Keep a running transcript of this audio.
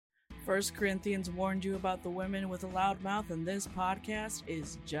First Corinthians warned you about the women with a loud mouth, and this podcast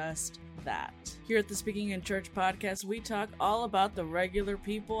is just that. Here at the Speaking in Church podcast, we talk all about the regular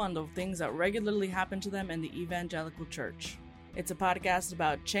people and the things that regularly happen to them in the evangelical church. It's a podcast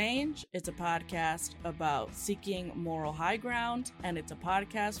about change, it's a podcast about seeking moral high ground, and it's a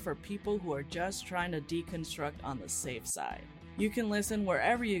podcast for people who are just trying to deconstruct on the safe side. You can listen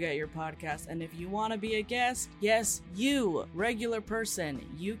wherever you get your podcast, and if you want to be a guest, yes, you, regular person,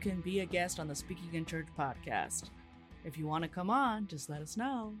 you can be a guest on the Speaking in Church podcast. If you want to come on, just let us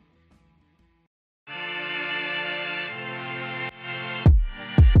know.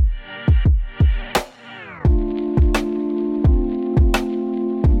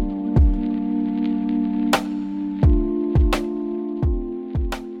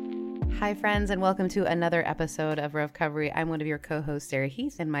 Hi, friends, and welcome to another episode of Recovery. I'm one of your co-hosts, Sarah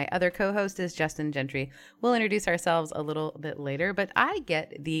Heath, and my other co-host is Justin Gentry. We'll introduce ourselves a little bit later, but I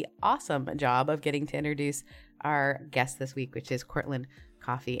get the awesome job of getting to introduce our guest this week, which is Cortland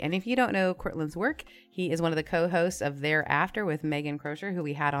Coffey. And if you don't know Cortland's work, he is one of the co-hosts of Thereafter with Megan Crozier, who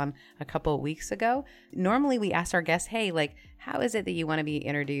we had on a couple of weeks ago. Normally, we ask our guests, hey, how is it that you want to be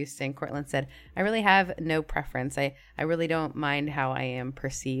introduced? And Cortland said, I really have no preference. I really don't mind how I am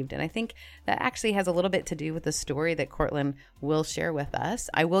perceived. And I think that actually has a little bit to do with the story that Cortland will share with us.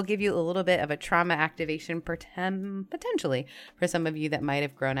 I will give you a little bit of a trauma activation potentially for some of you that might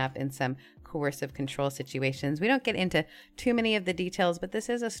have grown up in some coercive control situations. We don't get into too many of the details, but this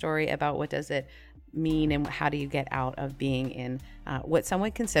is a story about what does it mean and how do you get out of being in what some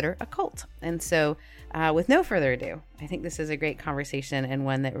would consider a cult. And so with no further ado, I think this is a great conversation and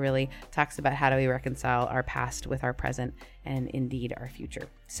one that really talks about how do we reconcile our past with our present and indeed our future.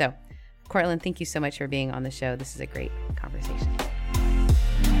 So Cortland, thank you so much for being on the show. This is a great conversation.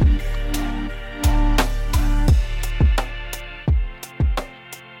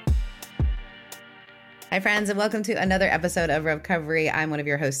 Hi, friends, and welcome to another episode of Recovery. I'm one of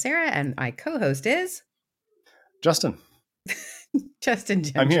your hosts, Sarah, and my co-host is... Justin. Justin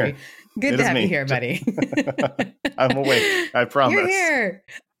Gentry. I'm here. Good to have you here, buddy. I'm awake. I promise. You're here.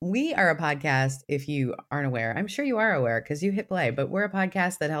 We are a podcast, if you aren't aware. I'm sure you are aware because you hit play, but we're a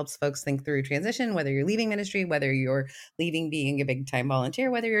podcast that helps folks think through transition, whether you're leaving ministry, whether you're leaving being a big-time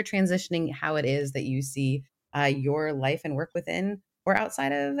volunteer, whether you're transitioning, how it is that you see your life and work within or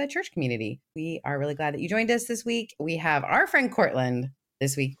outside of the church community. We are really glad that you joined us this week. We have our friend Cortland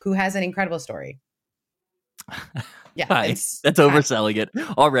this week, who has an incredible story. Yeah, that's overselling it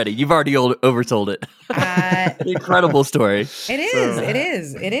already. You've already oversold it. Incredible story. It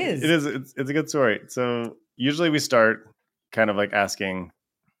is. It's a good story. So usually we start kind of like asking,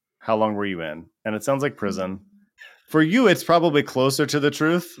 how long were you in? And it sounds like prison. For you, it's probably closer to the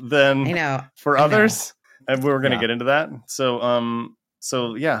truth than for others. And we were going to get into that.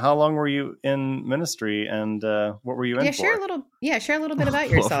 So yeah, how long were you in ministry, and what were you in for? Share a little bit about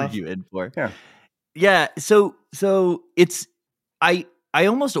yourself. What were you in for? Yeah. So it's I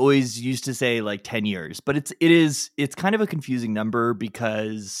almost always used to say like 10 years, but it's kind of a confusing number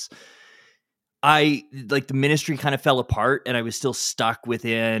because the ministry kind of fell apart and I was still stuck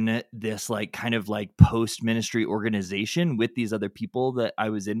within this like kind of like post ministry organization with these other people that I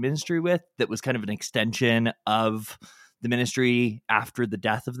was in ministry with. That was kind of an extension of the ministry after the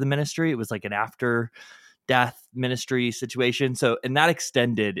death of the ministry. It was like an after death ministry situation. So, and that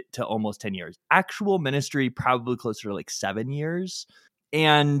extended to almost 10 years. Actual ministry, probably closer to like 7 years.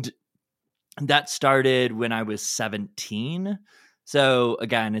 And that started when I was 17. So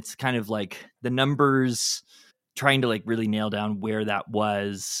again, it's kind of like the numbers trying to like really nail down where that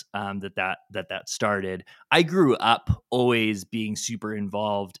was, that started. I grew up always being super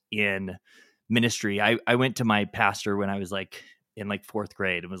involved in ministry. I went to my pastor when I was like in like fourth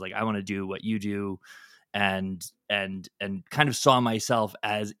grade and was like, I want to do what you do, and kind of saw myself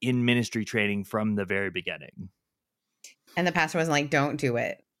as in ministry training from the very beginning. And the pastor wasn't like, don't do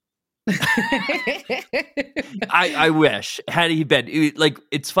it. I wish, had he been like,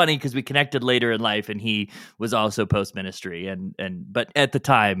 it's funny because we connected later in life and he was also post ministry but at the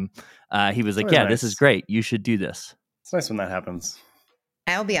time he was like, yeah, nice. This is great. You should do this. It's nice when that happens.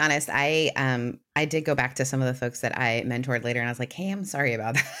 I'll be honest. I did go back to some of the folks that I mentored later and I was like, hey, I'm sorry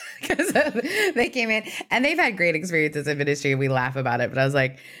about that because they came in and they've had great experiences in ministry and we laugh about it. But I was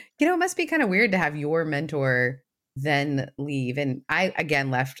like, it must be kind of weird to have your mentor then leave. And I,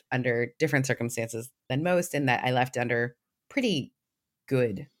 again, left under different circumstances than most in that I left in a pretty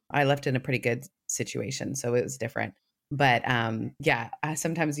good situation. So it was different. But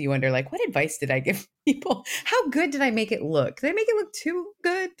sometimes you wonder, like, what advice did I give people? How good did I make it look? Did I make it look too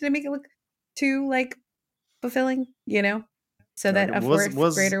good? Did I make it look too, like, fulfilling, so that a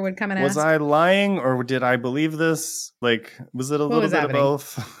fourth grader would come and ask? Was I lying, or did I believe this? Like, was it a little bit of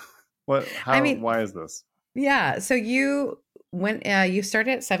both? Why is this? Yeah. So you went, you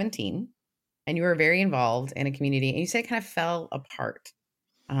started at 17 and you were very involved in a community, and you said it kind of fell apart.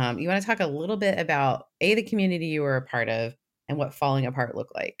 You want to talk a little bit about the community you were a part of and what falling apart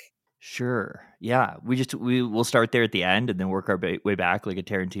looked like? Sure. Yeah. We'll start there at the end and then work our way back like a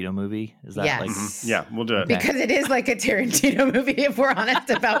Tarantino movie. Is that like? Mm-hmm. Yeah, we'll do it. Because it is like a Tarantino movie if we're honest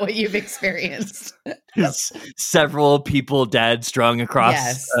about what you've experienced. Several people dead, strung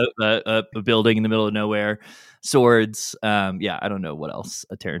across a building in the middle of nowhere. Swords. I don't know what else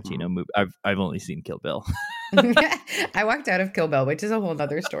a Tarantino movie. I've only seen Kill Bill. I walked out of Kill Bill, which is a whole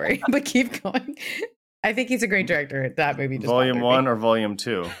other story, but keep going. I think he's a great director. That movie just Volume 1 or Volume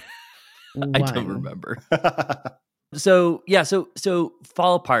 2? I don't remember. So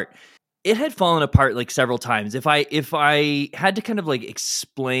fall apart. It had fallen apart like several times. If I had to kind of like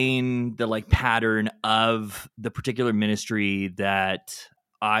explain the like pattern of the particular ministry that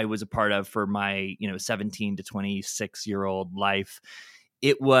I was a part of for my 17 to 26-year-old life,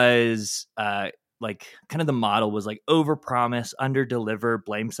 it was like kind of the model was like overpromise, underdeliver,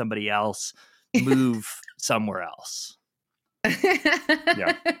 blame somebody else, move somewhere else.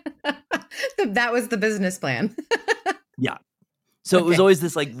 Yeah. That was the business plan. Yeah. So It was always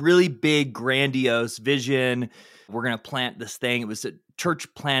this like really big, grandiose vision. We're going to plant this thing. It was a church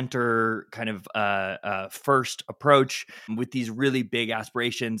planter kind of first approach with these really big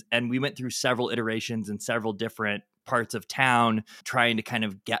aspirations. And we went through several iterations in several different parts of town, trying to kind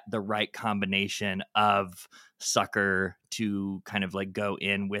of get the right combination of sucker to kind of like go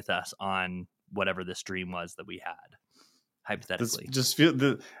in with us on whatever this dream was that we had. Hypothetically,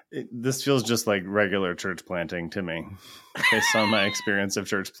 this feels just like regular church planting to me, based on my experience of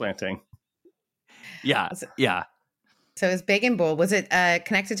church planting. Yeah. So it was big and bold. Was it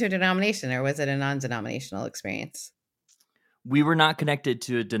connected to a denomination, or was it a non-denominational experience? We were not connected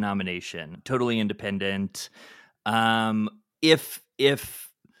to a denomination. Totally independent. If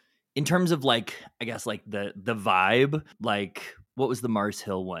in terms of like, I guess like the vibe, like what was the Mars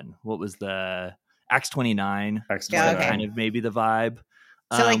Hill one? What was the Acts 29? Kind of maybe the vibe.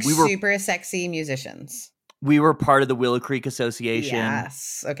 So like we were super sexy musicians. We were part of the Willow Creek Association.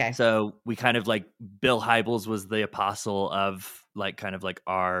 Yes. Okay. So we kind of like Bill Hybels was the apostle of like kind of like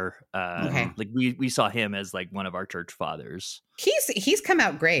our like we saw him as like one of our church fathers. He's come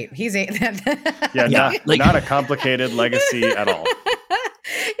out great. He's not a complicated legacy at all.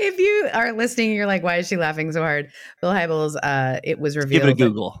 If you are listening, you're like, why is she laughing so hard? Bill Hybels, it was revealed. Give it a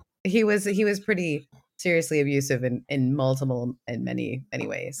Google. He was pretty seriously abusive in many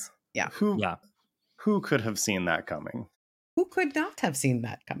ways. Yeah. Who could have seen that coming? Who could not have seen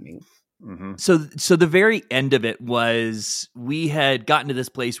that coming? Mm-hmm. So the very end of it was we had gotten to this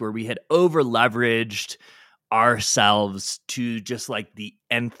place where we had over leveraged ourselves to just like the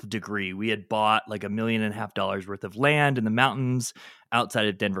nth degree. We had bought like $1.5 million worth of land in the mountains outside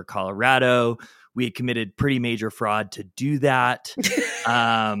of Denver, Colorado. We had committed pretty major fraud to do that.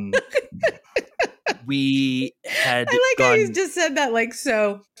 We had I like how you just said that like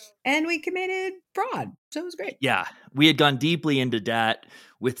so, and we committed fraud. So it was great. Yeah. We had gone deeply into debt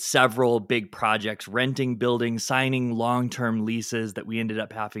with several big projects, renting buildings, signing long-term leases that we ended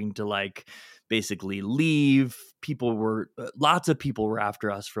up having to like basically leave. Lots of people were after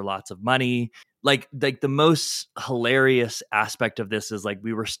us for lots of money. Like the most hilarious aspect of this is like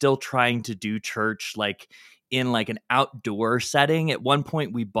we were still trying to do church like in like an outdoor setting. At one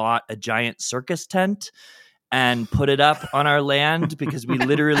point we bought a giant circus tent and put it up on our land because we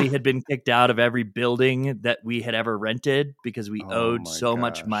literally had been kicked out of every building that we had ever rented because we owed so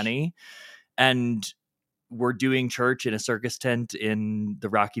much money. And we're doing church in a circus tent in the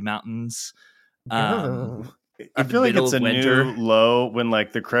Rocky Mountains. I feel like it's a new low when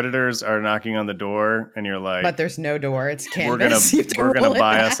like the creditors are knocking on the door and you're like, but there's no door. It's canvas. We're gonna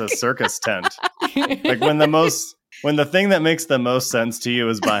buy us a circus tent. Like when the thing that makes the most sense to you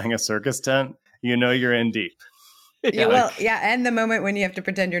is buying a circus tent, you know you're in deep. And the moment when you have to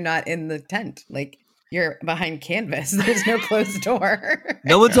pretend you're not in the tent, like you're behind canvas. There's no closed door.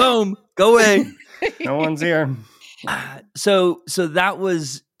 No one's home. Go away. No one's here. So that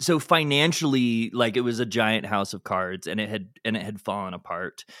was. So financially, like it was a giant house of cards, and it had fallen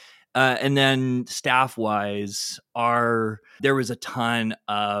apart. And then staff wise, there was a ton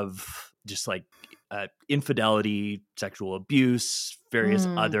of just like infidelity, sexual abuse, various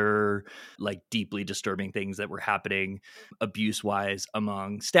other like deeply disturbing things that were happening abuse wise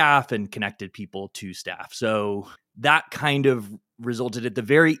among staff and connected people to staff. So that kind of resulted at the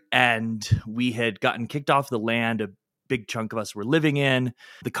very end. We had gotten kicked off the land big chunk of us were living in.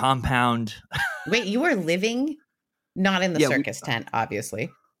 The compound. Wait, you were living not in the circus tent, obviously.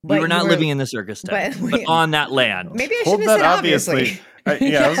 We were not living in the circus tent, but on that land. Maybe I should have said obviously.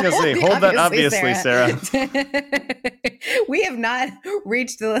 I was going to say, hold that obviously, Sarah. We have not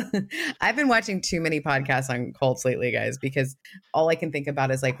reached I've been watching too many podcasts on cults lately, guys, because all I can think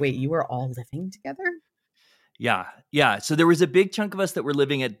about is like, wait, you were all living together? Yeah. Yeah. So there was a big chunk of us that were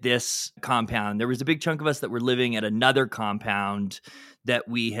living at this compound. There was a big chunk of us that were living at another compound that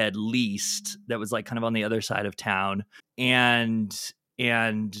we had leased that was like kind of on the other side of town. And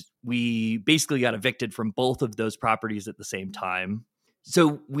we basically got evicted from both of those properties at the same time.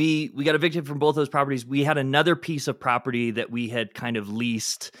 So we got evicted from both those properties. We had another piece of property that we had kind of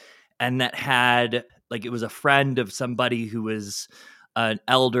leased, and that had like, it was a friend of somebody who was an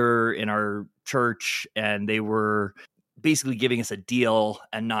elder in our church, and they were basically giving us a deal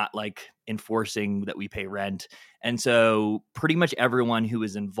and not like enforcing that we pay rent. And so pretty much everyone who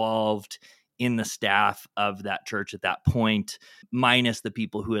was involved in the staff of that church at that point, minus the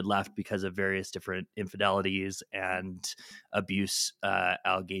people who had left because of various different infidelities and abuse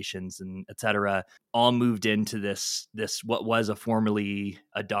allegations and et cetera, all moved into this what was formerly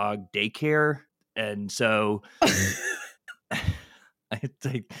a dog daycare. And so I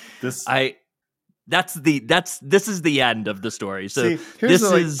think this is the end of the story. So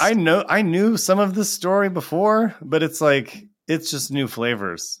see, I knew some of this story before, but it's like, it's just new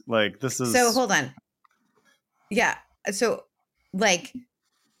flavors. Like this is. So hold on. Yeah. So like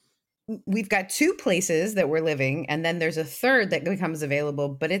we've got two places that we're living, and then there's a third that becomes available,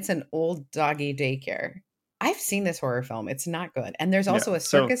 but it's an old doggy daycare. I've seen this horror film. It's not good. And there's also a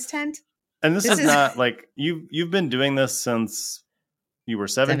circus tent. And this is not like you've been doing this since you were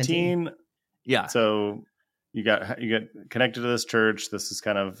 17. Yeah. So you got connected to this church. This has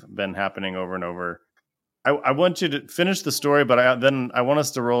kind of been happening over and over. I want you to finish the story, but I want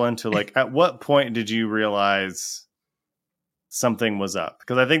us to roll into like, at what point did you realize something was up?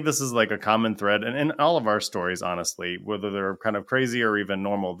 Because I think this is like a common thread, and in all of our stories, honestly, whether they're kind of crazy or even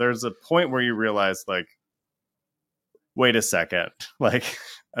normal, there's a point where you realize like, wait a second, like,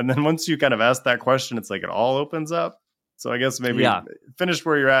 and then once you kind of ask that question, it's like it all opens up. So I guess maybe finish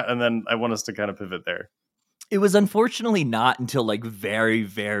where you're at, and then I want us to kind of pivot there. It was unfortunately not until like very,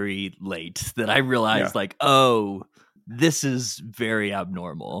 very late that I realized like, oh, this is very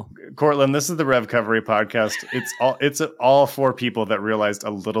abnormal. Cortland, this is the Revcovery podcast. It's all four people that realized a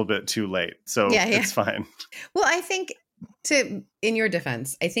little bit too late. So it's fine. Well, I think in your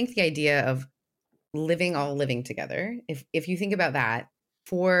defense, I think the idea of living together, if you think about that,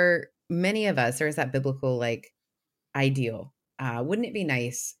 for many of us, there is that biblical like ideal. Wouldn't it be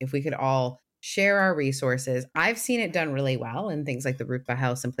nice if we could all share our resources? I've seen it done really well in things like the Rupa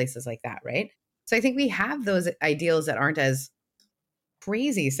House and places like that, right? So I think we have those ideals that aren't as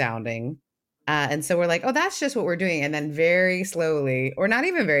crazy sounding. And so we're like, oh, that's just what we're doing. And then very slowly, or not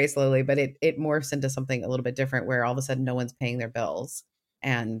even very slowly, but it morphs into something a little bit different where all of a sudden no one's paying their bills.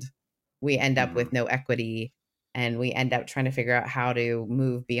 And we end up with no equity. And we end up trying to figure out how to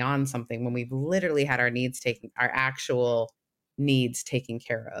move beyond something when we've literally had our actual needs taken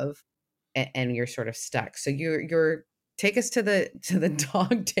care of. And you're sort of stuck. So you're take us to the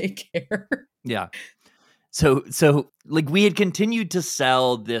dog daycare. Yeah. So like we had continued to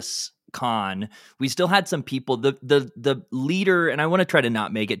sell this con. We still had some people, the leader, and I want to try to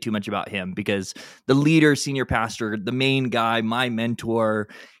not make it too much about him, because the leader, senior pastor, the main guy, my mentor,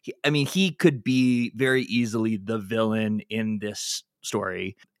 he could be very easily the villain in this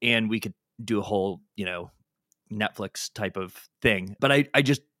story, and we could do a whole, Netflix type of thing. But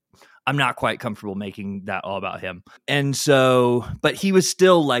I'm not quite comfortable making that all about him. And so, but he was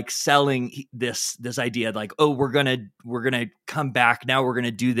still like selling this idea like, oh, we're going to come back. Now we're going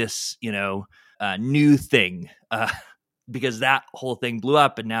to do this, new thing, because that whole thing blew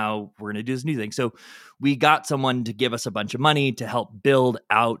up, and now we're going to do this new thing. So we got someone to give us a bunch of money to help build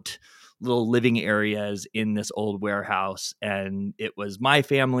out little living areas in this old warehouse. And it was my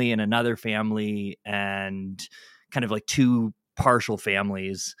family and another family and kind of like two partial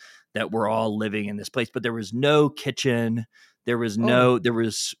families that were all living in this place, but there was no kitchen. There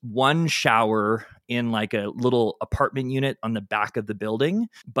was one shower in like a little apartment unit on the back of the building,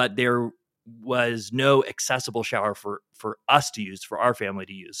 but there was no accessible shower for us to use, for our family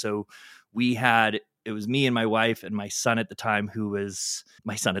to use. So it was me and my wife and my son at the time, who at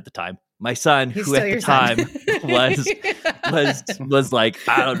the time was like,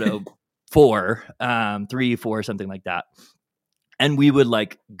 I don't know, 3, 4, something like that. And we would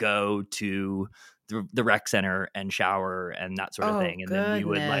like go to the rec center and shower and that sort of thing. And then we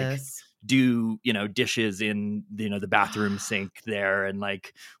would like do, dishes in, the bathroom sink there. And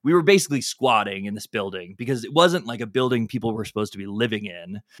like, we were basically squatting in this building because it wasn't like a building people were supposed to be living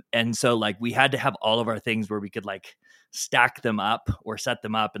in. And so like, we had to have all of our things where we could like stack them up or set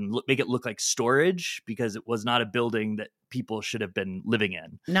them up and make it look like storage, because it was not a building that people should have been living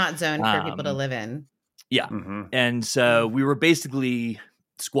in. Not zoned for people to live in. Yeah. And so we were basically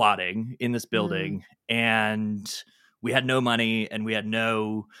squatting in this building, and we had no money and we had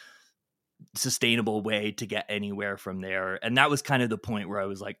no sustainable way to get anywhere from there. And that was kind of the point where I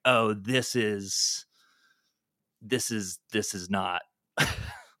was like, oh, this is not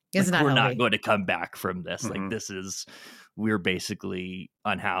It's like, not we're healthy. not going to come back from this. Like, we're basically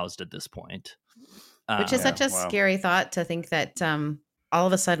unhoused at this point. Which is such a scary thought, to think that all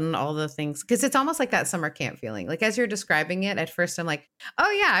of a sudden all the things, because it's almost like that summer camp feeling. Like, as you're describing it, at first I'm like,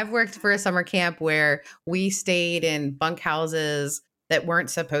 oh yeah, I've worked for a summer camp where we stayed in bunkhouses that weren't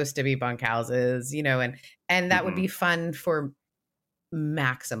supposed to be bunkhouses, and that would be fun for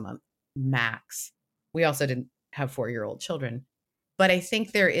max. We also didn't have 4-year-old children. But I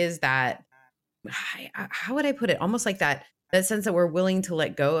think there is that, how would I put it? Almost like that sense that we're willing to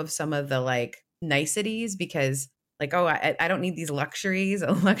let go of some of the like niceties, because like, oh, I don't need these luxuries.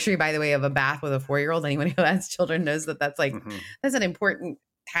 A luxury, by the way, of a bath with a 4-year-old. Anyone who has children knows that that's like, that's an important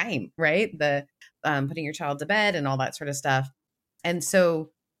time, right? The putting your child to bed and all that sort of stuff. And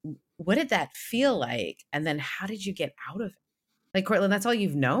so what did that feel like? And then how did you get out of it? Like, Cortland, that's all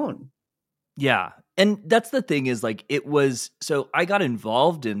you've known. Yeah. And that's the thing is like, so I got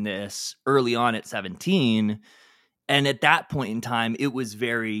involved in this early on at 17. And at that point in time, it was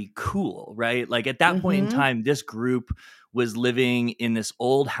very cool, right? Like at that point in time, this group was living in this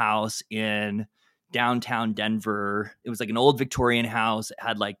old house in downtown Denver. It was like an old Victorian house. It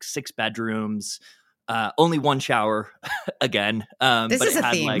had like 6 bedrooms, only 1 shower again. This but is it a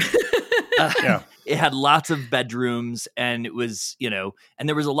had theme. like, it had lots of bedrooms, and it was, and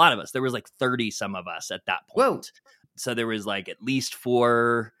there was a lot of us. There was like 30 some of us at that point. Whoa. So there was like at least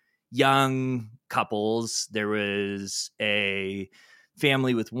 4 young couples. There was a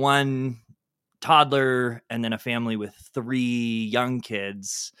family with 1 toddler, and then a family with 3 young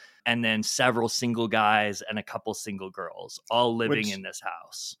kids, and then several single guys and a couple single girls, all living in this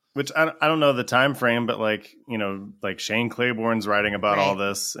house. Which I don't know the time frame, but like, like Shane Claiborne's writing about all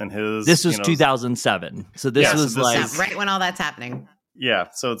this, and this was 2007. So this was like right when all that's happening. Yeah.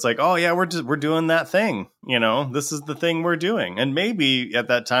 So it's like, oh yeah, we're doing that thing, this is the thing we're doing. And maybe at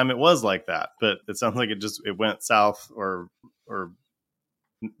that time it was like that, but it sounds like it went south or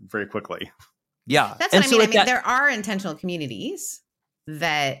very quickly. Yeah. That's what I mean. I mean, there are intentional communities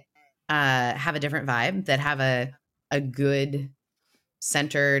that have a different vibe, that have a good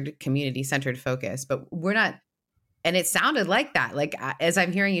centered, community centered focus, but we're not. And it sounded like that. Like, as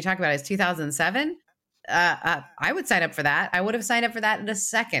I'm hearing you talk about it, it's 2007. I would sign up for that. I would have signed up for that in a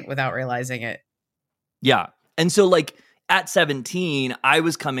second without realizing it. Yeah. And so like at 17, I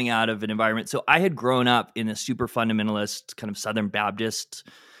was coming out of an environment. So I had grown up in a super fundamentalist kind of Southern Baptist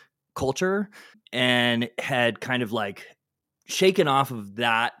culture, and had kind of like shaken off of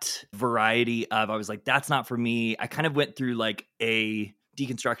that variety of, I was like, that's not for me. I kind of went through like a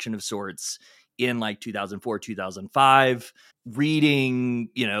deconstruction of sorts in like 2004, 2005, reading,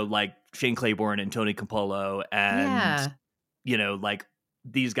 like Shane Claiborne and Tony Campolo and, like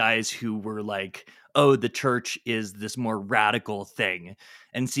these guys who were like, oh, the church is this more radical thing,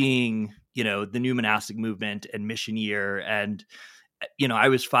 and seeing, the new monastic movement and Mission Year. And, I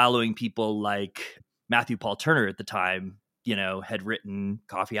was following people like Matthew Paul Turner at the time, had written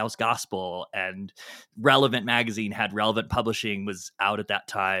Coffee House Gospel, and Relevant Magazine had Relevant Publishing was out at that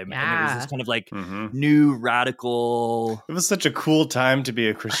time. And it was this kind of like new radical. It was such a cool time to be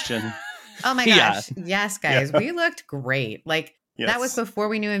a Christian. Oh my gosh. Yeah. Yes, guys. We looked great. Like that was before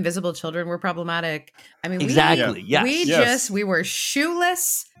we knew invisible children were problematic. I mean, we were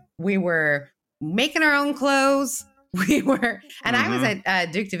shoeless. We were making our own clothes. We were, and I was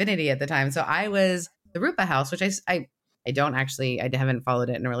at Duke Divinity at the time. So I was the Rupa House, which I haven't followed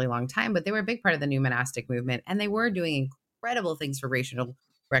it in a really long time, but they were a big part of the new monastic movement, and they were doing incredible things for racial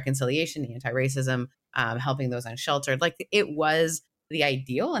reconciliation, anti-racism, helping those unsheltered. Like, it was the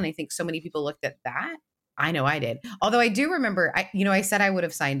ideal. And I think so many people looked at that. I know I did. Although I do remember, I said I would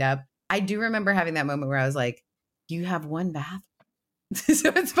have signed up. I do remember having that moment where I was like, you have 1 bath?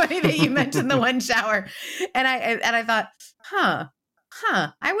 So it's funny that you mentioned the 1 shower. And I thought,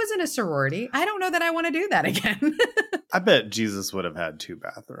 I was in a sorority. I don't know that I want to do that again. I bet Jesus would have had 2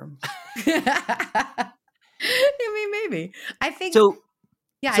 bathrooms. I mean, maybe. I think so.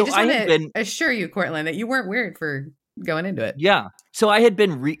 Yeah, so I just want to assure you, Cortland, that you weren't weird for going into it. Yeah. So I had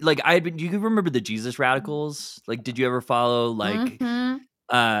been do you remember the Jesus Radicals? Like, did you ever follow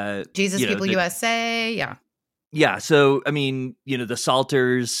Jesus People USA? Yeah. Yeah. So, I mean, the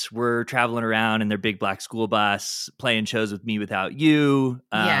Salters were traveling around in their big black school bus playing shows with Me Without You.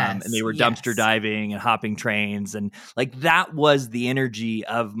 And they were dumpster diving and hopping trains. And like, that was the energy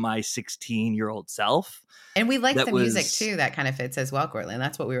of my 16-year-old self. And we liked the music too. That kind of fits as well, Cortland.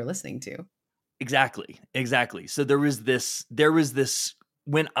 That's what we were listening to. Exactly. So there was this,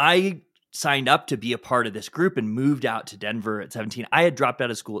 when I signed up to be a part of this group and moved out to Denver at 17, I had dropped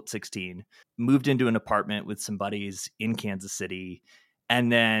out of school at 16, moved into an apartment with some buddies in Kansas City,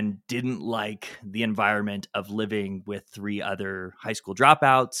 and then didn't like the environment of living with 3 other high school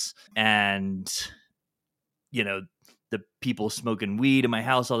dropouts and, the people smoking weed in my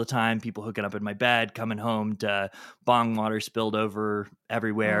house all the time, people hooking up in my bed, coming home to bong water spilled over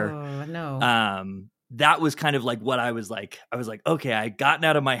everywhere. Oh, no. That was kind of like what I was like, okay, I had gotten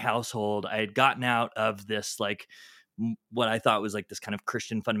out of my household. I had gotten out of this, like what I thought was like this kind of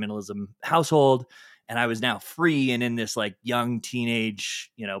Christian fundamentalism household. And I was now free and in this like young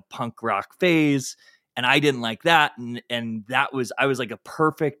teenage, punk rock phase. And I didn't like that. And I was like a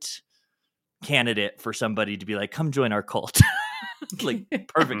perfect candidate for somebody to be like, come join our cult. Like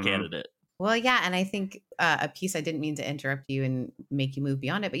perfect candidate. Well, yeah. And I think a piece, I didn't mean to interrupt you and make you move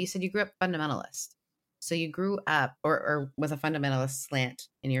beyond it, but you said you grew up fundamentalist. So you grew up or with a fundamentalist slant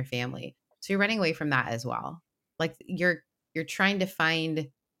in your family. So you're running away from that as well. Like you're trying to find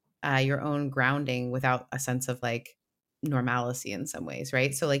your own grounding without a sense of like normalcy in some ways,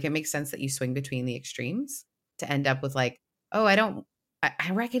 right? So like it makes sense that you swing between the extremes to end up with like, oh,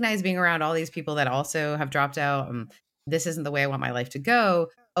 I recognize being around all these people that also have dropped out. This isn't the way I want my life to go.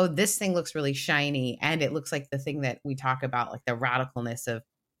 Oh, this thing looks really shiny. And it looks like the thing that we talk about, like the radicalness of,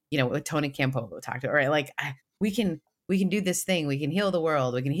 what Tony Campolo talked about, right? Like we can do this thing. We can heal the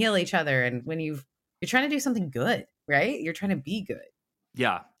world. We can heal each other. And when you're trying to do something good, right? You're trying to be good.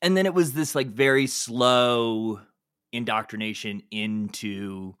 Yeah. And then it was this like very slow indoctrination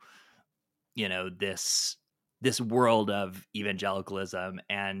into, this world of evangelicalism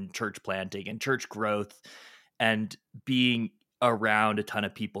and church planting and church growth and being around a ton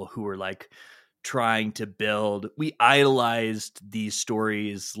of people who were like trying to build. We idolized these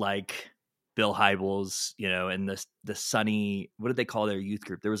stories like Bill Hybels, and the Sunny, what did they call their youth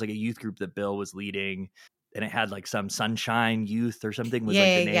group? There was like a youth group that Bill was leading and it had like some Sunshine Youth or something was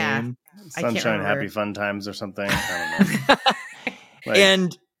like the name. Sunshine Happy Fun Times or something. I don't know.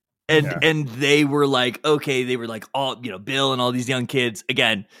 And they were like, okay, they were like all, Bill and all these young kids,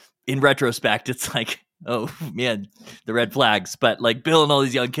 again, in retrospect, it's like, oh man, the red flags. But like Bill and all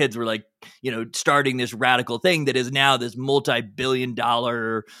these young kids were like, starting this radical thing that is now this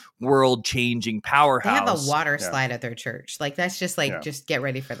multi-billion-dollar world-changing powerhouse. They have a water slide at their church. Like that's just like, just get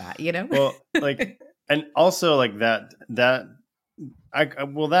ready for that, Well, like, and also like that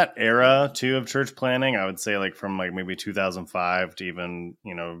era too of church planning, I would say like from like maybe 2005 to even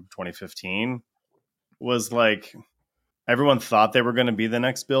 2015 was like everyone thought they were going to be the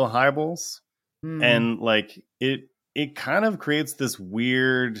next Bill Hybels, and like it kind of creates this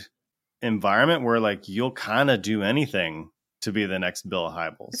weird environment where like you'll kind of do anything to be the next Bill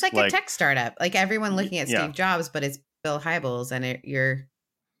Hybels. It's like a tech startup, like everyone looking at Steve Jobs, but it's Bill Hybels, and you're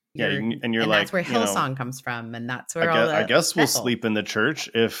and you're and like, that's where Hillsong comes from, and that's where I guess we'll sleep in the church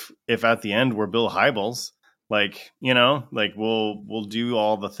if at the end we're Bill Hybels, like like we'll do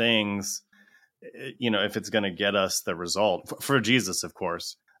all the things, if it's going to get us the result for Jesus, of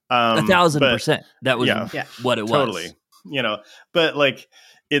course. 1,000%. That was what it was. Totally. But like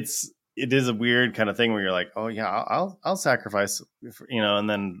it is a weird kind of thing where you're like, oh yeah, I'll sacrifice, and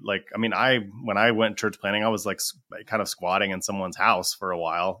then like, I mean, when I went church planning, I was like kind of squatting in someone's house for a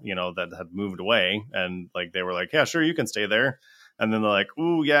while, that had moved away, and like, they were like, yeah, sure, you can stay there. And then they're like,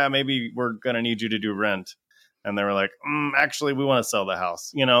 ooh, yeah, maybe we're going to need you to do rent. And they were like, actually, we want to sell the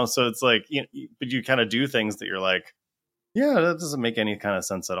house, so it's like, but you kind of do things that you're like, yeah, that doesn't make any kind of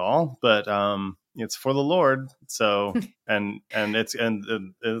sense at all. But it's for the Lord. So, and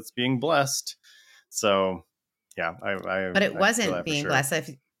it's being blessed. So yeah, but it wasn't being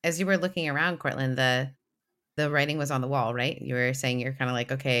blessed. As you were looking around, Cortland, the writing was on the wall, right? You were saying you're kind of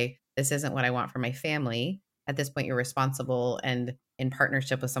like, okay, this isn't what I want for my family. At this point, you're responsible and in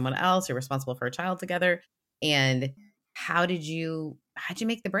partnership with someone else. You're responsible for a child together. And how'd you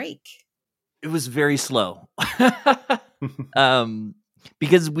make the break? It was very slow.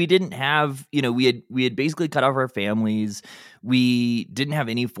 because we didn't have, we had basically cut off our families. We didn't have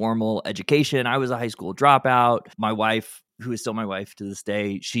any formal education. I was a high school dropout. My wife, who is still my wife to this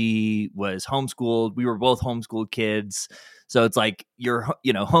day, she was homeschooled. We were both homeschooled kids. So it's like you're,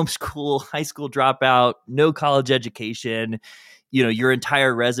 homeschool, high school dropout, no college education. Your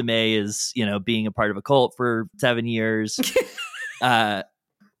entire resume is, being a part of a cult for 7 years.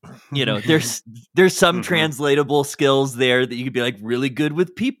 There's some translatable skills there that you could be like really good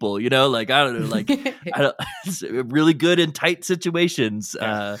with people, like, I don't know, like really good in tight situations.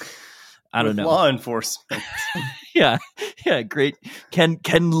 I don't know. Law enforcement. yeah. Great.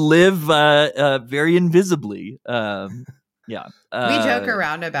 Can live very invisibly. We joke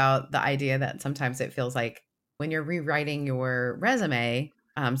around about the idea that sometimes it feels like when you're rewriting your resume,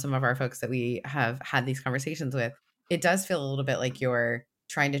 some of our folks that we have had these conversations with, it does feel a little bit like you're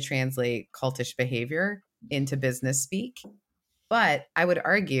trying to translate cultish behavior into business speak. But I would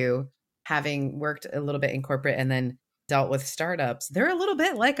argue, having worked a little bit in corporate and then dealt with startups, they're a little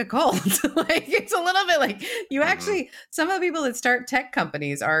bit like a cult. Like, it's a little bit like you actually, some of the people that start tech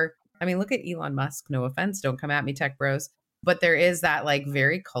companies are, I mean, look at Elon Musk. No offense, don't come at me, tech bros. But there is that like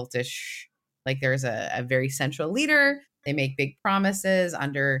very cultish, like there's a very central leader. They make big promises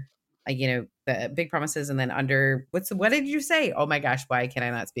under, the big promises, and then under what did you say? Oh my gosh, why can I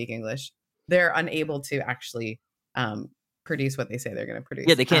not speak English? They're unable to actually produce what they say they're going to produce.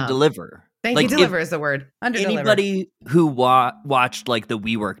 Yeah, they can't deliver. Thank you. Deliver is the word. Under-deliver. Anybody who watched like the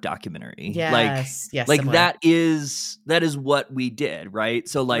WeWork documentary, yes, like similar. that is what we did, right?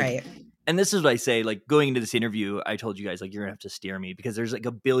 So like, right. And this is what I say, like going into this interview, I told you guys, like, you're gonna have to steer me because there's like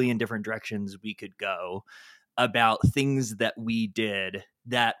a billion different directions we could go about things that we did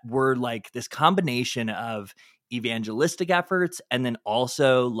that were like this combination of evangelistic efforts and then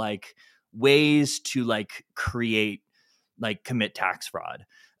also like ways to like commit tax fraud,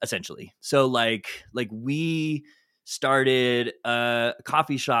 essentially. So like we started a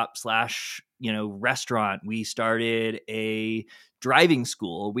coffee shop / restaurant. We started a driving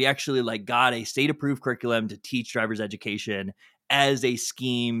school. We actually like got a state approved curriculum to teach driver's education as a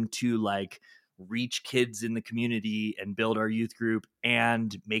scheme to like reach kids in the community and build our youth group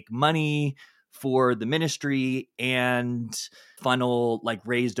and make money for the ministry and funnel, like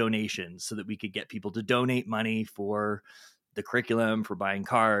raise donations so that we could get people to donate money for the curriculum, for buying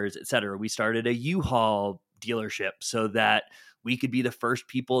cars, etc. We started a U-Haul dealership so that we could be the first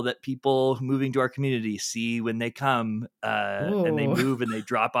people that people moving to our community see when they come and they move and they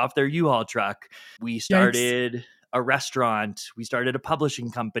drop off their U-Haul truck. We started a restaurant. We started a publishing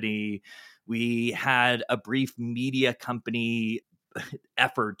company. We had a brief media company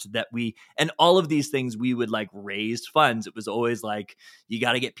effort and all of these things we would like raise funds. It was always like, you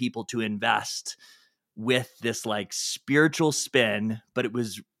got to get people to invest with this like spiritual spin, but it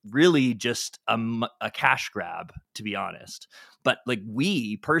was really just a cash grab, to be honest. But like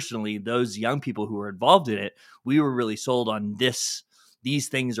we personally, those young people who were involved in it, we were really sold on this. These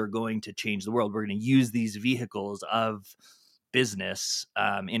things are going to change the world. We're going to use these vehicles of business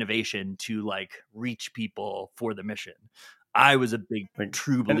innovation to like reach people for the mission. I was a big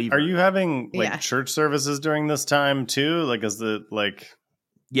true believer. Are you having church services during this time too? Like, is the like?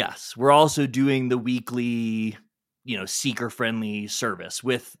 Yes, we're also doing the weekly, seeker-friendly service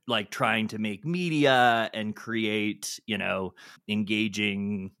with like trying to make media and create,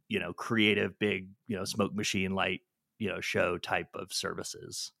 engaging, creative, big, smoke machine light, show type of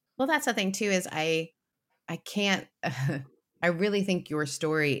services. Well, that's the thing too, is I can't, I really think your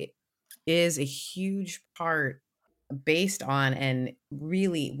story is a huge part based on and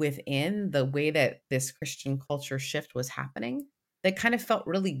really within the way that this Christian culture shift was happening. That kind of felt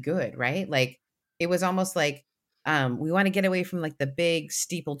really good, right? Like it was almost like we want to get away from like the big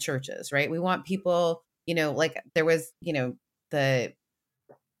steeple churches, right? We want people, like there was,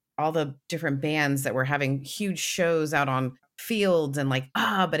 all the different bands that were having huge shows out on fields and like,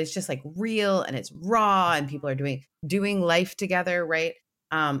 but it's just like real and it's raw and people are doing life together, right?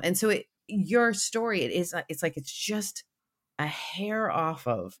 And so your story, it's like it's just a hair off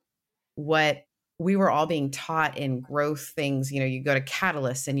of what we were all being taught in growth things. You go to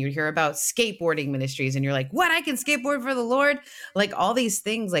Catalyst and you hear about skateboarding ministries and you're like, what, I can skateboard for the Lord? Like all these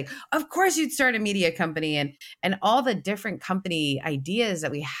things, like, of course you'd start a media company and all the different company ideas that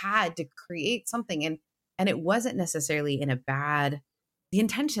we had to create something. And it wasn't necessarily in the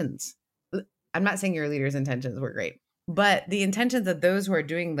intentions. I'm not saying your leaders' intentions were great, but the intentions of those who are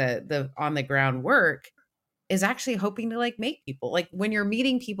doing the on the ground work is actually hoping to like make people, like when you're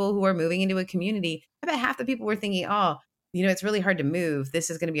meeting people who are moving into a community, I bet half the people were thinking, it's really hard to move. This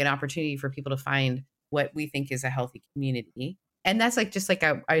is going to be an opportunity for people to find what we think is a healthy community. And that's like, just like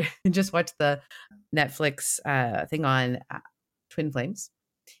I just watched the Netflix thing on Twin Flames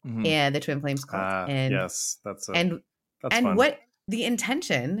and the Twin Flames cult. And yes, that's fun. What the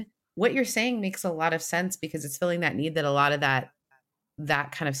intention, what you're saying makes a lot of sense, because it's filling that need that a lot of that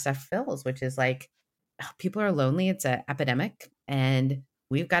kind of stuff fills, which is like, people are lonely. It's an epidemic, and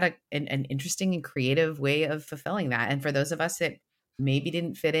we've got an interesting and creative way of fulfilling that. And for those of us that maybe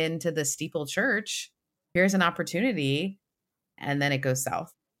didn't fit into the steeple church, here's an opportunity. And then it goes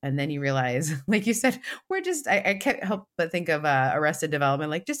south. And then you realize, like you said, we're just, I can't help but think of Arrested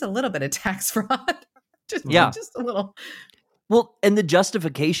Development, like just a little bit of tax fraud. just a little. Well, and the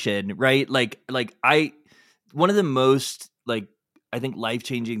justification, right? One of the most, like, I think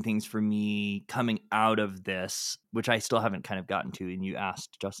life-changing things for me coming out of this, which I still haven't kind of gotten to, and you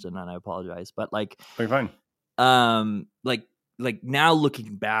asked, Justin, and I apologize, but like, you're fine. Like now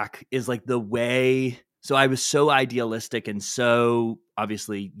looking back is like the way. So I was so idealistic and so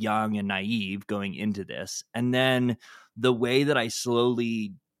obviously young and naive going into this. And then the way that I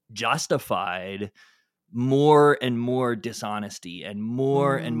slowly justified more and more dishonesty and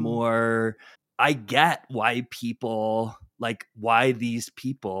more and more, I get why these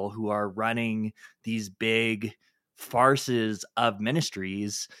people who are running these big farces of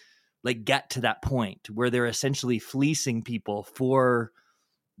ministries like get to that point where they're essentially fleecing people for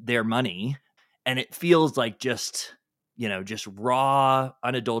their money. And it feels like just raw,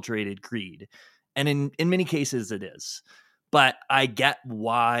 unadulterated greed. And in many cases it is. But I get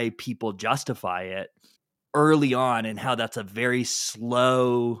why people justify it early on, and how that's a very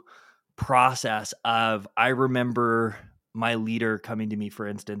slow process of, I remember my leader coming to me, for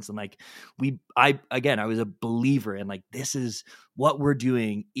instance, and like I was a believer in like, this is what we're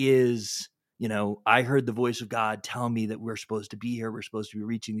doing is, I heard the voice of God tell me that we're supposed to be here. We're supposed to be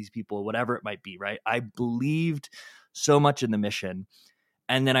reaching these people, whatever it might be. Right. I believed so much in the mission.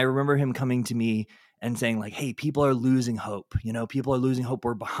 And then I remember him coming to me and saying like, hey, people are losing hope. People are losing hope.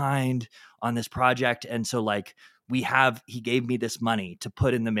 We're behind on this project. And so like he gave me this money to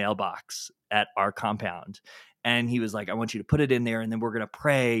put in the mailbox at our compound. And he was like, I want you to put it in there, and then we're going to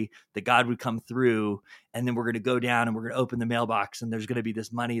pray that God would come through, and then we're going to go down and we're going to open the mailbox, and there's going to be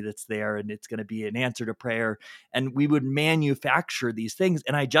this money that's there, and it's going to be an answer to prayer. And we would manufacture these things.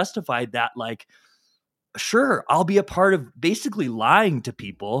 And I justified that like, sure, I'll be a part of basically lying to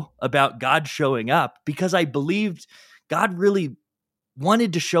people about God showing up, because I believed God really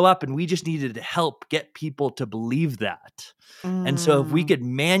wanted to show up, and we just needed to help get people to believe that. And so if we could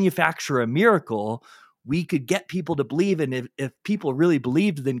manufacture a miracle, we could get people to believe. And if people really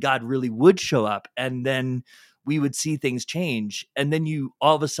believed, then God really would show up, and then we would see things change. And then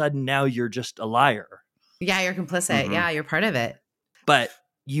all of a sudden, now you're just a liar. Yeah, you're complicit. Mm-hmm. Yeah, you're part of it. But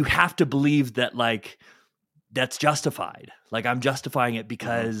you have to believe that like, that's justified. Like, I'm justifying it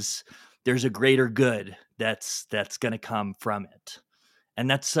because there's a greater good that's going to come from it. And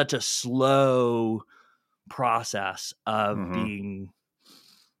that's such a slow process of being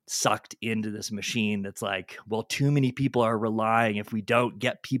sucked into this machine that's like, well, too many people are relying. If we don't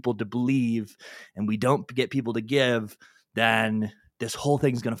get people to believe and we don't get people to give, then this whole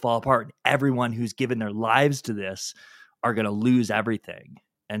thing's going to fall apart. And everyone who's given their lives to this are going to lose everything.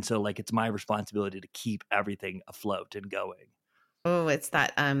 And so like, it's my responsibility to keep everything afloat and going. Oh, it's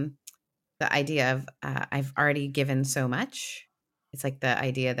that, the idea of, I've already given so much. It's like the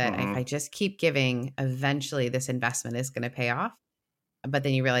idea that if I just keep giving, eventually this investment is going to pay off. But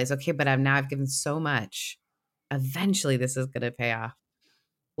then you realize, okay, but I've given so much. Eventually this is going to pay off.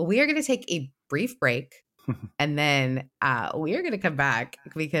 Well, we are going to take a brief break, and then we are going to come back,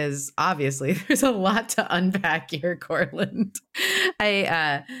 because obviously there's a lot to unpack here, Cortland.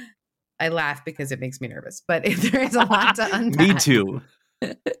 I laugh because it makes me nervous, but if there is a lot to unpack. Me too.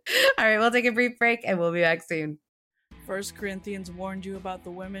 All right, we'll take a brief break and we'll be back soon. 1 Corinthians warned you about the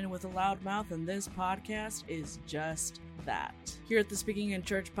women with a loud mouth, and this podcast is just that. Here at the Speaking in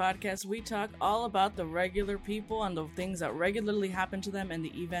Church podcast, we talk all about the regular people and the things that regularly happen to them in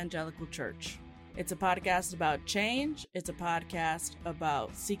the evangelical church. It's a podcast about change, it's a podcast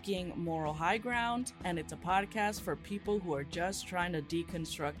about seeking moral high ground, and it's a podcast for people who are just trying to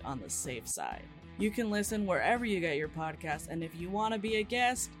deconstruct on the safe side. You can listen wherever you get your podcast, and if you want to be a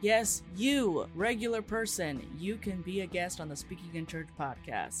guest, yes, you, regular person, you can be a guest on the Speaking in Church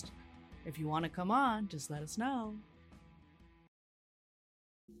podcast. If you want to come on, just let us know.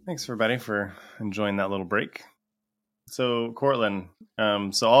 Thanks, everybody, for enjoying that little break. So, Cortland,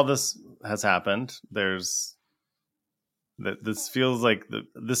 so all this has happened. This feels like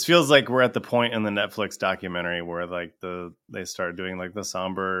we're at the point in the Netflix documentary where like they start doing like the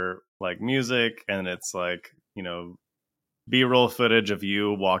somber like music, and it's like, B-roll footage of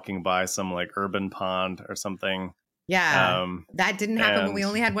you walking by some like urban pond or something. Yeah, that didn't happen when we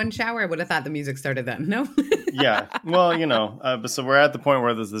only had one shower. I would have thought the music started then. No. Yeah, well, so we're at the point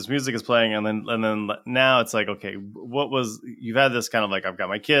where this music is playing, and then now it's like, okay, you've had this kind of like, I've got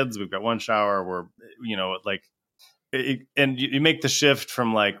my kids, we've got one shower, we're like, and you make the shift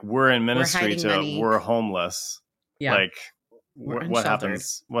from like we're in ministry to money. We're homeless. Yeah, like what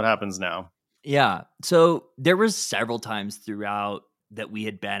happens? What happens now? Yeah, so there was several times throughout that we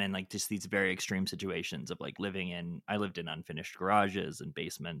had been in like just these very extreme situations of like I lived in unfinished garages and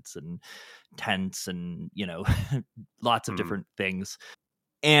basements and tents and, lots of different things.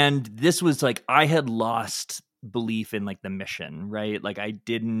 And this was like, I had lost belief in like the mission, right? Like I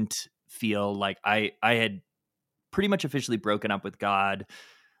didn't feel like I had pretty much officially broken up with God.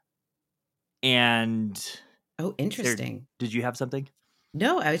 And interesting. Did you have something?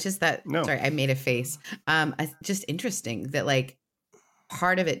 No, I was just sorry, I made a face. Just interesting that like,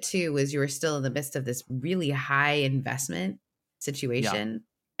 part of it too was you were still in the midst of this really high investment situation,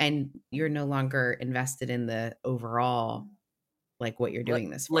 and you're no longer invested in the overall, like what you're doing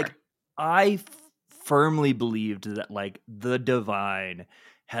this for. Like I firmly believed that like the divine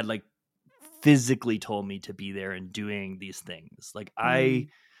had like physically told me to be there and doing these things. Like I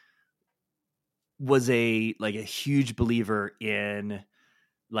was a huge believer in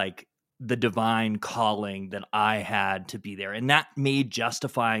like the divine calling that I had to be there. And that made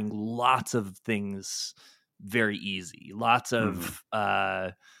justifying lots of things very easy. Lots of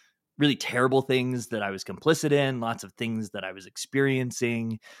really terrible things that I was complicit in, lots of things that I was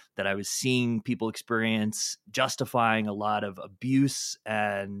experiencing, that I was seeing people experience, justifying a lot of abuse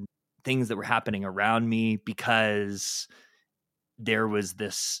and things that were happening around me because there was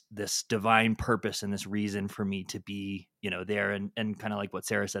this divine purpose and this reason for me to be, there. And kind of like what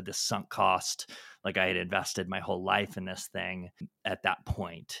Sarah said, this sunk cost, like I had invested my whole life in this thing at that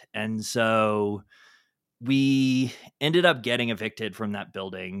point. And so we ended up getting evicted from that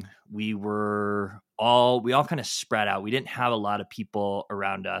building. We all kind of spread out. We didn't have a lot of people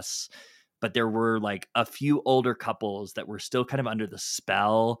around us, but there were like a few older couples that were still kind of under the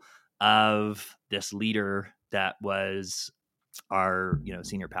spell of this leader that was our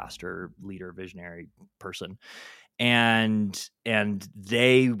senior pastor, leader, visionary person, and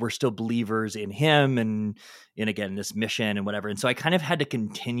they were still believers in him and again this mission and whatever. And so I kind of had to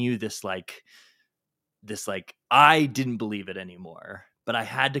continue this I didn't believe it anymore, but I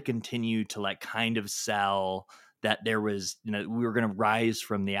had to continue to like kind of sell that there was we were going to rise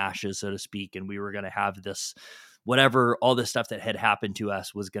from the ashes, so to speak, and we were going to have this whatever, all this stuff that had happened to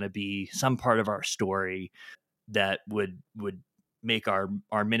us was going to be some part of our story that would make our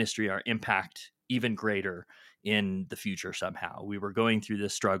ministry, our impact even greater in the future somehow. We were going through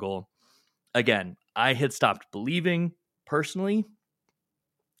this struggle. Again, I had stopped believing personally.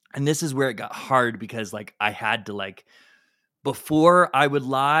 And this is where it got hard because like I had to like, before I would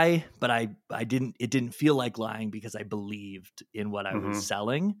lie, but it didn't feel like lying because I believed in what I was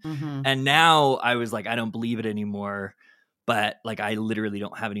selling. And now I was like, I don't believe it anymore. But like, I literally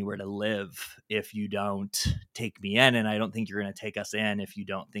don't have anywhere to live if you don't take me in. And I don't think you're going to take us in if you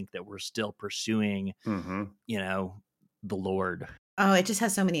don't think that we're still pursuing, the Lord. Oh, it just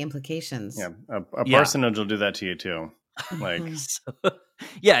has so many implications. Yeah. A parsonage will do that to you too. Like,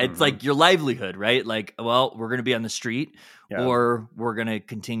 it's like your livelihood, right? Like, well, we're going to be on the street or we're going to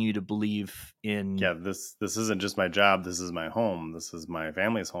continue to believe in. Yeah. This isn't just my job. This is my home. This is my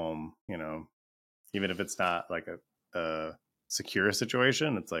family's home, even if it's not like a secure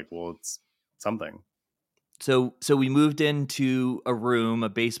situation, it's like, well, it's something. So we moved into a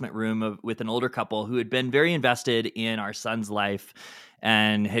basement room with an older couple who had been very invested in our son's life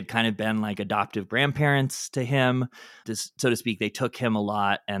and had kind of been like adoptive grandparents to him, so to speak. They took him a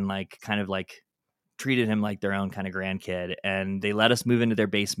lot and like kind of like treated him like their own kind of grandkid. And they let us move into their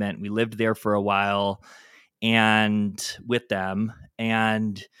basement. We lived there for a while and with them.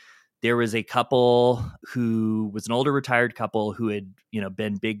 And there was a couple who was an older retired couple who had,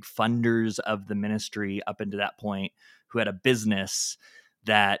 been big funders of the ministry up until that point, who had a business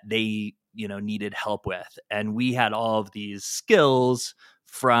that they, needed help with. And we had all of these skills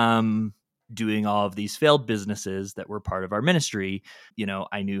from doing all of these failed businesses that were part of our ministry.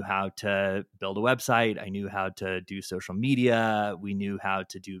 I knew how to build a website. I knew how to do social media. We knew how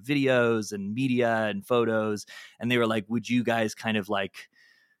to do videos and media and photos. And they were like, would you guys kind of like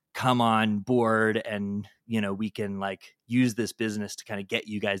come on board and, we can like use this business to kind of get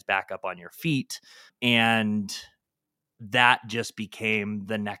you guys back up on your feet. And that just became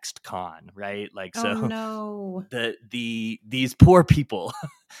the next con, right? Like, these poor people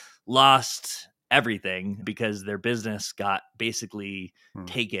lost everything because their business got basically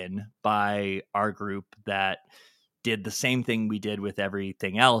taken by our group that did the same thing we did with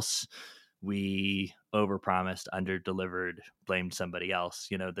everything else. We overpromised, underdelivered, blamed somebody else,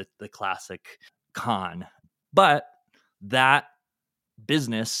 the classic con. But that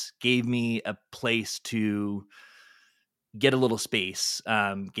business gave me a place to get a little space,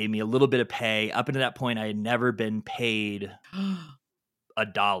 gave me a little bit of pay. Up until that point, I had never been paid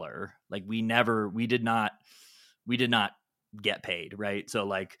 $1. Like we did not get paid, right? So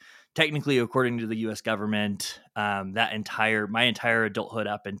like technically, according to the US government, my entire adulthood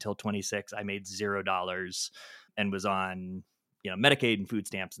up until 26, I made $0 and was on, Medicaid and food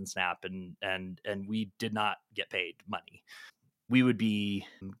stamps and SNAP, and we did not get paid money. We would be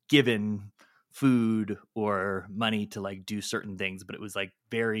given food or money to like do certain things, but it was like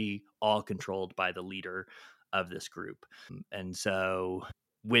very all controlled by the leader of this group. And so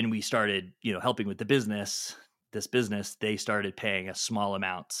when we started, helping with this business, they started paying us small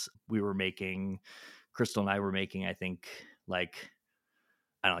amounts. Crystal and I were making, I think like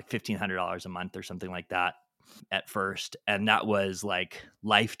 $1,500 a month or something like that at first. And that was like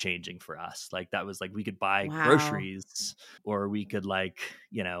life changing for us. Like that was like, we could buy groceries, or we could like,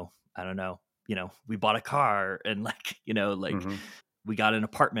 I don't know, we bought a car and like, we got an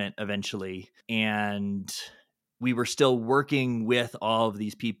apartment eventually. And we were still working with all of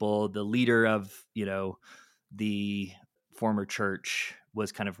these people. The leader of, the former church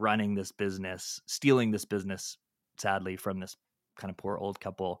was kind of running this business, stealing this business, sadly, from this kind of poor old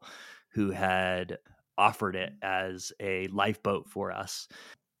couple who had offered it as a lifeboat for us.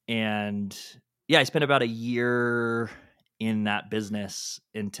 And yeah, I spent about a year in that business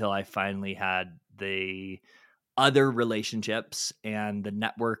until I finally had the other relationships and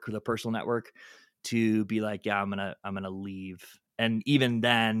the personal network to be like, yeah, I'm going to leave. And even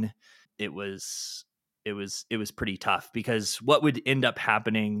then it was pretty tough, because what would end up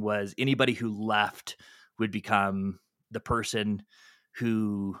happening was anybody who left would become the person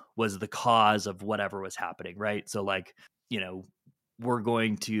who was the cause of whatever was happening. Right. So like, we're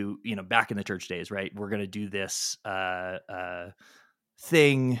going to, back in the church days, right, we're going to do this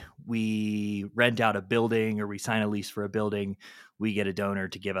thing. We rent out a building, or we sign a lease for a building. We get a donor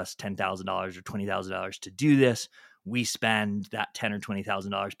to give us $10,000 or $20,000 to do this. We spend that $10,000 or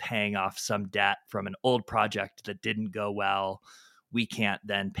 $20,000 paying off some debt from an old project that didn't go well. We can't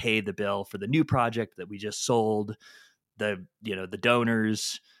then pay the bill for the new project that we just sold. The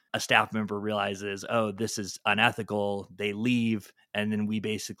donors, a staff member realizes, oh, this is unethical. They leave. And then we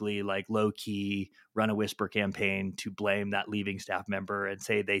basically like low key run a whisper campaign to blame that leaving staff member and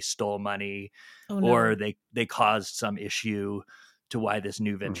say they stole money, or they caused some issue to why this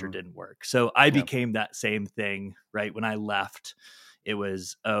new venture didn't work. So I became that same thing, right? When I left, it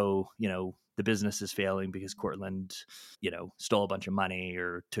was, the business is failing because Cortland, stole a bunch of money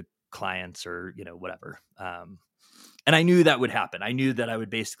or took clients or, whatever. And I knew that would happen. I knew that I would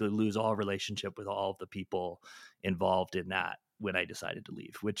basically lose all relationship with all of the people involved in that when I decided to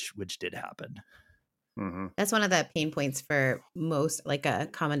leave, which did happen. Mm-hmm. That's one of the pain points for most, like a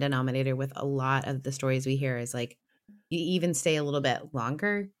common denominator with a lot of the stories we hear is like, you even stay a little bit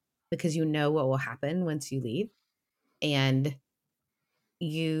longer because you know what will happen once you leave, and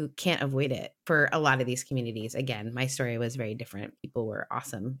you can't avoid it for a lot of these communities. Again, my story was very different. People were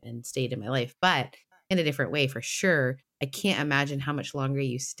awesome and stayed in my life, but in a different way for sure. I can't imagine how much longer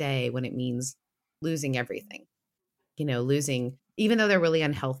you stay when it means losing everything, losing, even though they're really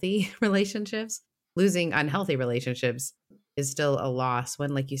unhealthy relationships, losing unhealthy relationships is still a loss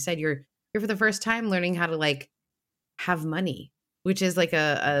when, like you said, you're for the first time learning how to like have money, which is like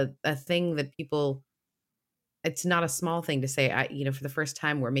a thing that people, it's not a small thing to say. For the first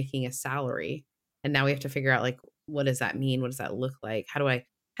time we're making a salary, and now we have to figure out like, what does that mean? What does that look like? How do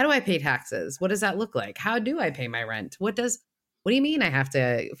I pay taxes? What does that look like? How do I pay my rent? What do you mean I have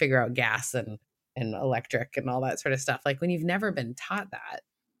to figure out gas and electric and all that sort of stuff? Like when you've never been taught that,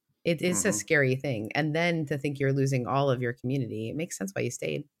 it is a scary thing. And then to think you're losing all of your community, it makes sense why you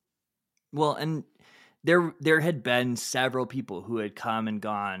stayed. Well, and there had been several people who had come and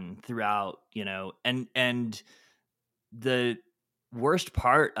gone throughout, and the worst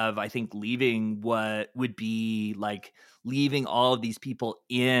part of, I think, leaving what would be like leaving all of these people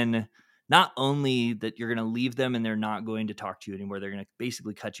in, not only that you're going to leave them and they're not going to talk to you anymore, they're going to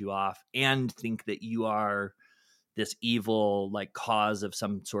basically cut you off and think that you are this evil like cause of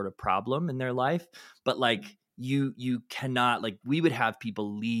some sort of problem in their life. But like, you cannot, like, we would have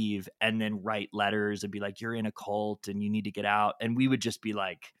people leave and then write letters and be like, you're in a cult and you need to get out. And we would just be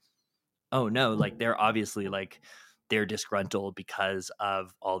like, oh no, like they're obviously like they're disgruntled because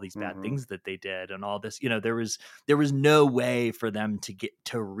of all these bad things that they did and all this. There was no way for them to get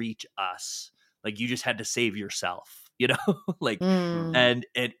to reach us. Like, you just had to save yourself, and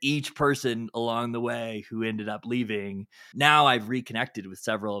each person along the way who ended up leaving. Now I've reconnected with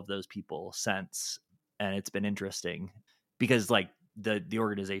several of those people since, and it's been interesting because like the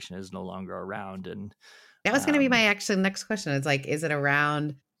organization is no longer around. And that was going to be my next question. It's like, is it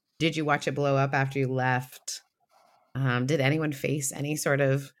around? Did you watch it blow up after you left? Did anyone face any sort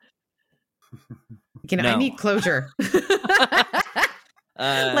of, No. I need closure.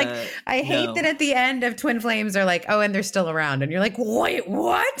 I hate that at the end of Twin Flames are like, oh, and they're still around. And you're like, wait,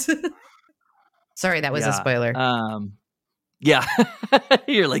 what? Sorry, that was a spoiler. Yeah.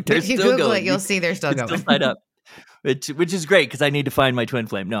 You're like, they're if you still Google going. It, you'll see they're still going. Still tied up. Which is great because I need to find my twin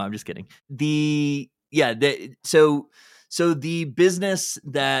flame. No, I'm just kidding. So the business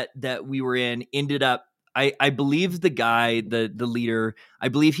that we were in ended up, I believe the guy, the leader, I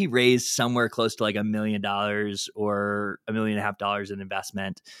believe he raised somewhere close to like $1 million or $1.5 million in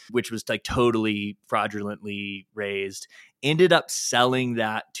investment, which was like totally fraudulently raised. Ended up selling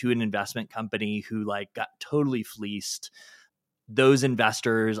that to an investment company who like got totally fleeced. Those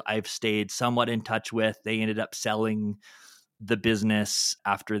investors I've stayed somewhat in touch with. They ended up selling the business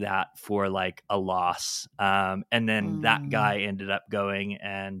after that for like a loss. And then that guy ended up going,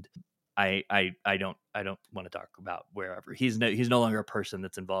 and I don't want to talk about wherever he's no longer a person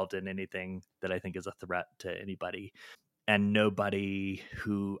that's involved in anything that I think is a threat to anybody, and nobody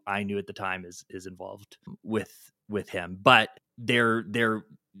who I knew at the time is involved with him. But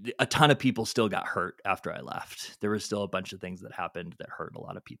a ton of people still got hurt after I left. There was still a bunch of things that happened that hurt a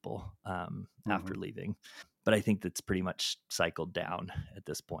lot of people after leaving. But I think that's pretty much cycled down at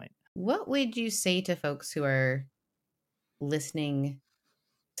this point. What would you say to folks who are listening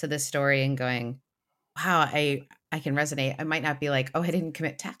to this story and going, wow, I can resonate. I might not be like, oh, I didn't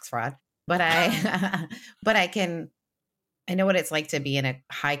commit tax fraud, but I know what it's like to be in a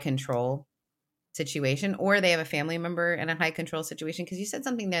high control situation, or they have a family member in a high control situation. Because you said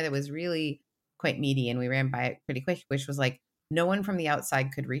something there that was really quite meaty, and we ran by it pretty quick, which was like, no one from the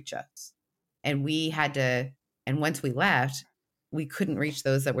outside could reach us. And we had to, and once we left, we couldn't reach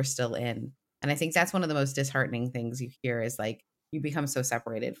those that were still in. And I think that's one of the most disheartening things you hear is like, you become so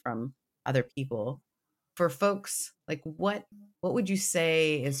separated from other people. For folks, like what would you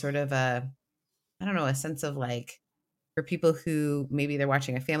say is sort of a sense of like, for people who maybe they're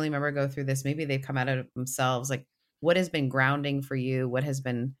watching a family member go through this, maybe they've come out of it themselves, like what has been grounding for you? What has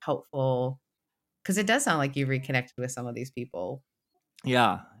been helpful? Because it does sound like you've reconnected with some of these people.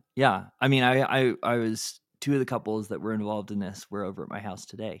 Yeah. I mean, I was, two of the couples that were involved in this were over at my house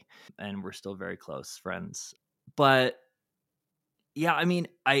today, and we're still very close friends. But yeah, I mean,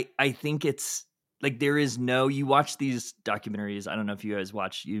 I think it's like you watch these documentaries. I don't know if you guys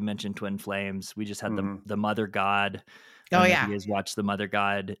you mentioned Twin Flames. We just had the Mother God. Oh yeah. You guys watched the Mother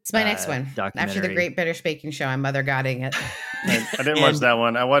God. It's my next one. After the Great British Baking Show, I'm Mother Godding it. I didn't watch that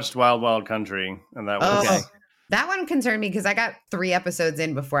one. I watched Wild Wild Country, and that was okay. That one concerned me because I got 3 episodes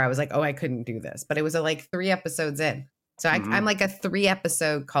in before I was like, oh, I couldn't do this. But it was like 3 episodes in. So I'm like a 3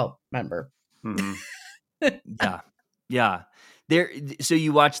 episode cult member. Yeah. So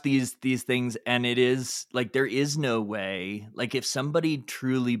you watch these things, and it is like, there is no way, like if somebody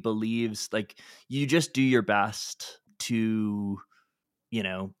truly believes, like you just do your best to,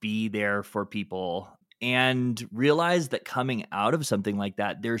 be there for people, and realize that coming out of something like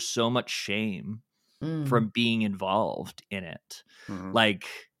that, there's so much shame from being involved in it. Like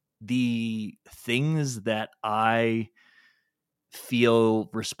the things that I feel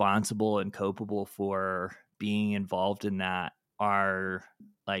responsible and culpable for being involved in that are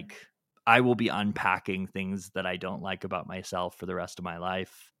like, I will be unpacking things that I don't like about myself for the rest of my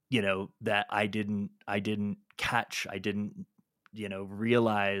life, that I didn't catch, I didn't,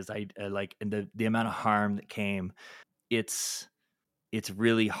 realize, I like, and the amount of harm that came. It's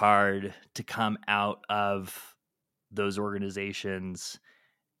really hard to come out of those organizations.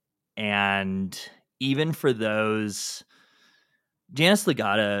 And even for those, Janice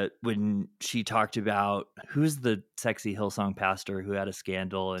Legata, when she talked about, who's the sexy Hillsong pastor who had a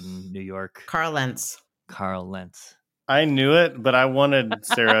scandal in New York? Carl Lentz. I knew it, but I wanted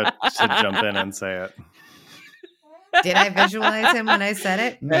Sarah to jump in and say it. Did I visualize him when I said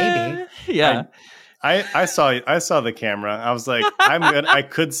it? Maybe. Yeah. I saw the camera. I was like, I'm good. I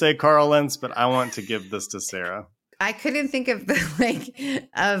could say Carl Lentz, but I want to give this to Sarah. I couldn't think of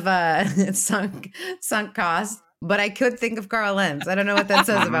sunk cost, but I could think of Carl Lentz. I don't know what that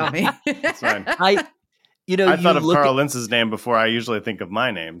says about me. It's fine. I thought of Carl Lentz's name before I usually think of my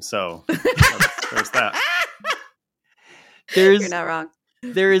name, so there's that. You're not wrong.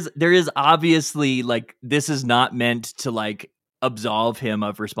 There is obviously, like, this is not meant to like absolve him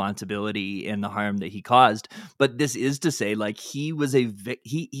of responsibility in the harm that he caused, but this is to say, like, he was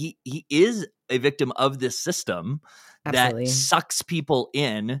he is a victim of this system Absolutely. that sucks people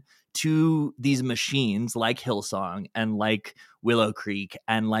in to these machines like Hillsong and like Willow Creek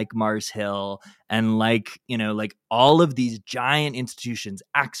and like Mars Hill and like, you know, like all of these giant institutions,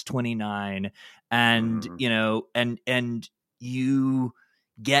 Acts 29, and you know, and you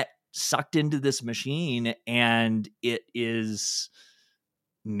get sucked into this machine and it is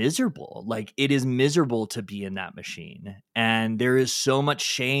miserable. Like, it is miserable to be in that machine, and there is so much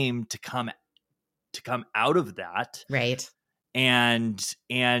shame to come out of that, right? And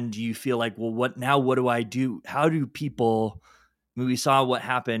you feel like, well, what do I do? How do people, I mean, we saw what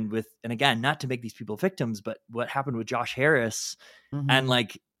happened with, and again, not to make these people victims, but what happened with Josh Harris, and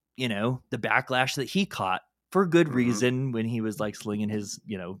like, you know, the backlash that he caught for good reason when he was like slinging his,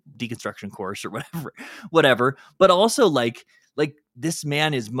 you know, deconstruction course or whatever. But also like this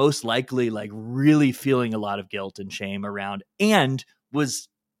man is most likely like really feeling a lot of guilt and shame around, and was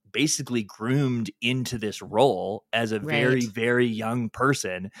basically groomed into this role as a very, very young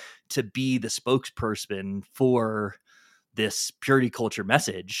person to be the spokesperson for this purity culture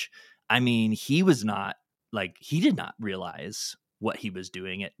message. I mean, he did not realize what he was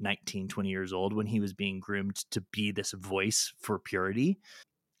doing at 19, 20 years old when he was being groomed to be this voice for purity.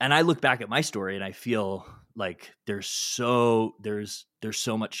 And I look back at my story and I feel like there's so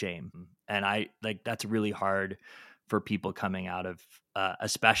much shame. And I like, that's really hard for people coming out of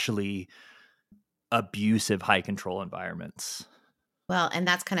especially abusive, high control environments. Well, and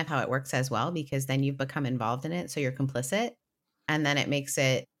that's kind of how it works as well, because then you've become involved in it. So you're complicit. And then it makes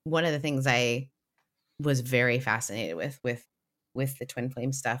it one of the things I was very fascinated with the twin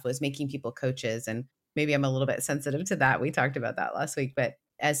flame stuff was making people coaches. And maybe I'm a little bit sensitive to that. We talked about that last week, but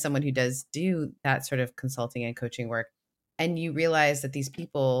as someone who does do that sort of consulting and coaching work, and you realize that these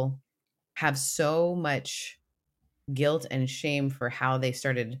people have so much guilt and shame for how they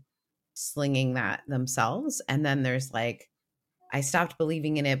started slinging that themselves. And then there's like, I stopped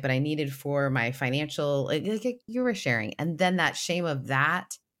believing in it, but I needed for my financial, like you were sharing. And then that shame of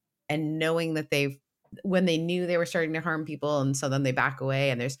that, and knowing that when they knew they were starting to harm people, and so then they back away,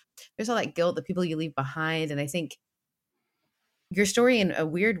 and there's all that guilt, the people you leave behind. And I think your story, in a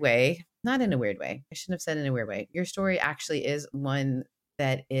weird way, not in a weird way, I shouldn't have said in a weird way, your story actually is one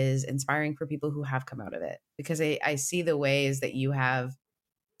that is inspiring for people who have come out of it, because I see the ways that you have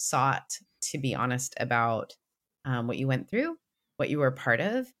sought to be honest about what you went through, what you were a part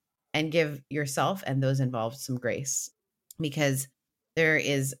of, and give yourself and those involved some grace, because there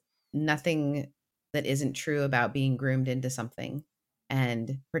is nothing that isn't true about being groomed into something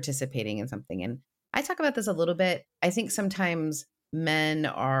and participating in something. And I talk about this a little bit. I think sometimes men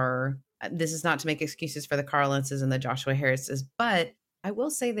are, this is not to make excuses for the Carl Lentzes and the Joshua Harrises, but I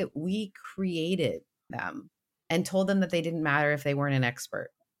will say that we created them and told them that they didn't matter if they weren't an expert.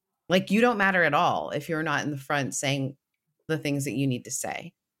 Like, you don't matter at all if you're not in the front saying the things that you need to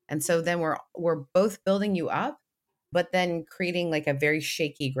say. And so then we're both building you up, but then creating like a very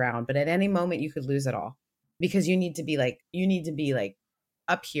shaky ground. But at any moment you could lose it all, because you need to be like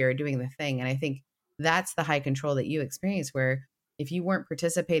up here doing the thing. And I think that's the high control that you experience, where if you weren't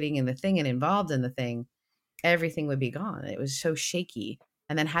participating in the thing and involved in the thing, everything would be gone. It was so shaky.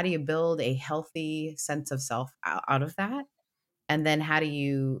 And then how do you build a healthy sense of self out of that? And then how do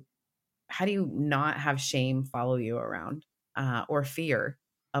you not have shame follow you around, or fear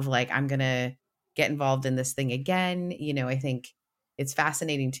of like, I'm going to get involved in this thing again? You know, I think it's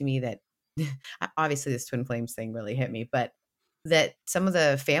fascinating to me that obviously this twin flames thing really hit me, but that some of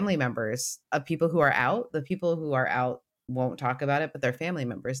the family members of people who are out, the people who are out won't talk about it, but their family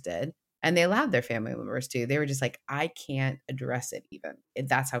members did. And they allowed their family members to. They were just like, I can't address it even.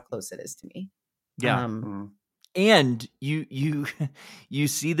 That's how close it is to me. Yeah. And you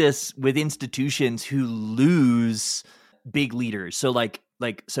see this with institutions who lose big leaders. So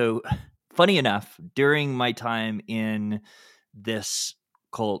so funny enough, during my time in this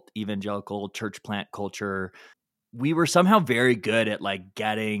cult, evangelical church plant culture, we were somehow very good at like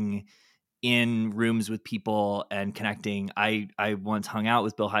getting in rooms with people and connecting. I once hung out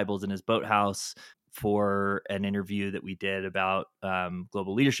with Bill Hybels in his boathouse for an interview that we did about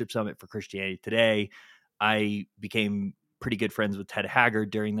Global Leadership Summit for Christianity Today. I became pretty good friends with Ted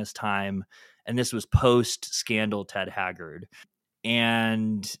Haggard during this time. And this was post-scandal Ted Haggard.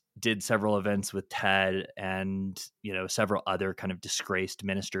 and did several events with Ted and, you know, several other kind of disgraced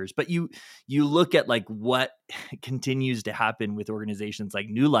ministers. But you look at like what continues to happen with organizations like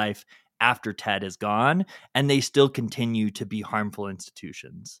New Life after Ted is gone, and they still continue to be harmful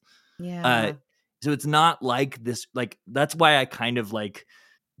institutions. Yeah. So it's not like this, like, that's why I kind of like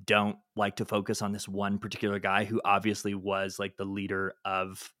don't like to focus on this one particular guy who obviously was like the leader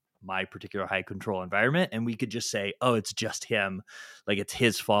of my particular high control environment. And we could just say, oh, it's just him. Like, it's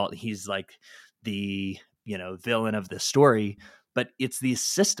his fault. He's like the, you know, villain of this story. But it's these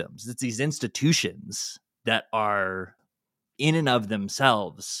systems, it's these institutions that are in and of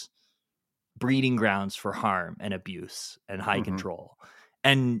themselves breeding grounds for harm and abuse and high control.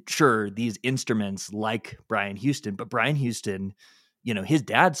 And sure, these instruments like Brian Houston, but Brian Houston, you know, his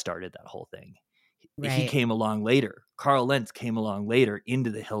dad started that whole thing. Right. He came along later. Carl Lentz came along later into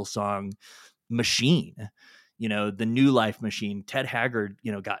the Hillsong machine, you know, the New Life machine. Ted Haggard,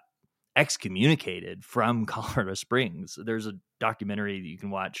 you know, got excommunicated from Colorado Springs. There's a documentary that you can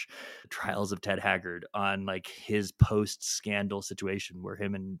watch, Trials of Ted Haggard, on like his post-scandal situation where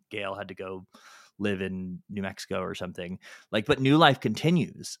him and Gail had to go live in New Mexico or something. Like, but New Life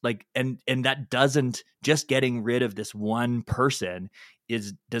continues. Like, and that doesn't, just getting rid of this one person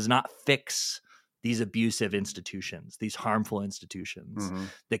does not fix these abusive institutions, these harmful institutions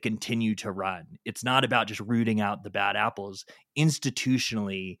that continue to run. It's not about just rooting out the bad apples.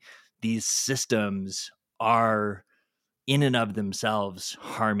 Institutionally, these systems are in and of themselves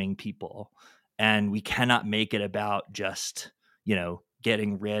harming people. And we cannot make it about just, you know,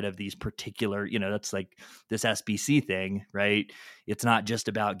 getting rid of these particular, you know, that's like this SBC thing, right? It's not just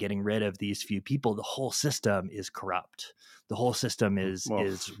about getting rid of these few people. The whole system is corrupt. The whole system is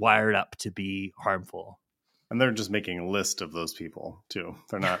wired up to be harmful. And they're just making a list of those people too.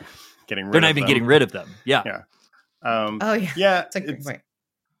 They're not getting rid of them. They're not even getting rid of them. Yeah. Yeah. Yeah. That's a great point.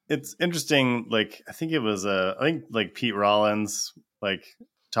 It's interesting. Like, I think it was, I think like Pete Rollins, like,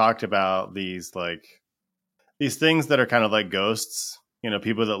 talked about these things that are kind of like ghosts, you know,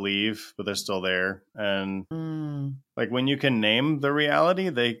 people that leave, but they're still there. And like, when you can name the reality,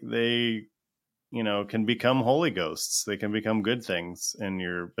 they, you know, can become holy ghosts. They can become good things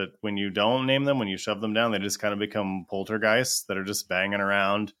but when you don't name them, when you shove them down, they just kind of become poltergeists that are just banging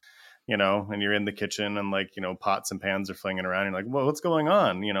around, you know, and you're in the kitchen and like, you know, pots and pans are flinging around. You're like, well, what's going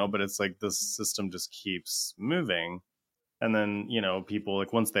on? You know, but it's like this system just keeps moving. And then, you know, people,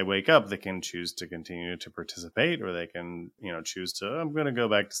 like, once they wake up, they can choose to continue to participate, or they can, you know, choose to, I'm going to go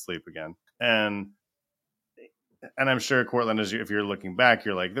back to sleep again. And I'm sure, Cortland, if you're looking back,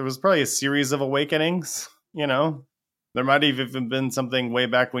 you're like, there was probably a series of awakenings, you know? There might have even been something way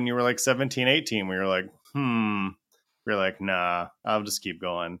back when you were like 17, 18, where you're like, you're like, nah, I'll just keep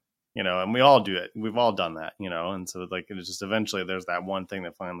going, you know? And we all do it. We've all done that, you know? And so, like, it's just eventually there's that one thing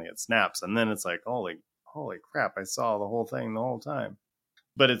that finally it snaps. And then it's like, holy crap, I saw the whole thing the whole time.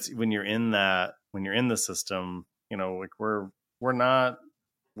 But it's when you're in the system, you know, like, we're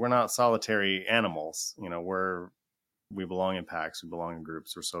not solitary animals, you know. We belong in packs, we belong in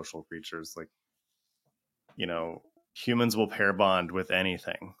groups, we're social creatures. Like, you know, humans will pair bond with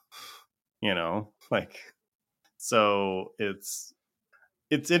anything, you know, like, so it's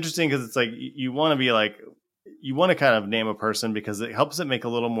interesting because it's like you want to kind of name a person because it helps it make a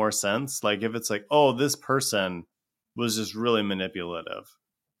little more sense. Like, if it's like, oh, this person was just really manipulative,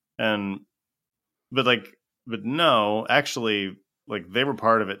 but no, actually, like, they were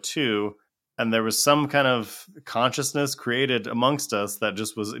part of it too. And there was some kind of consciousness created amongst us that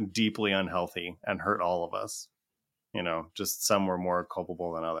just was deeply unhealthy and hurt all of us. You know, just some were more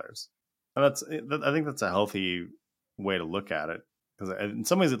culpable than others. And I think that's a healthy way to look at it, because in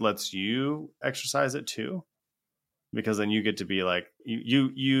some ways it lets you exercise it too, because then you get to be like,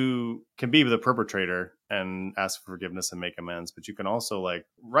 you can be the perpetrator and ask for forgiveness and make amends, but you can also, like,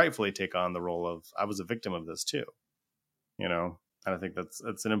 rightfully take on the role of, I was a victim of this too, you know. And I think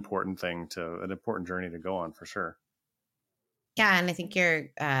that's an important journey to go on, for sure. Yeah, and I think you're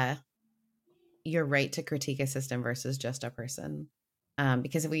right to critique a system versus just a person,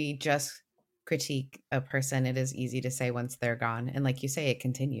 because if we just critique a person, it is easy to say once they're gone, and like you say, it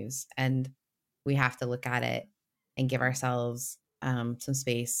continues, and we have to look at it and give ourselves some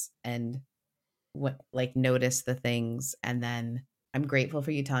space and notice the things. And then I'm grateful for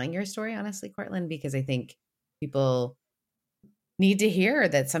you telling your story, honestly, Cortland, because I think people need to hear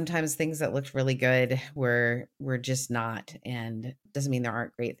that sometimes things that looked really good were just not, and doesn't mean there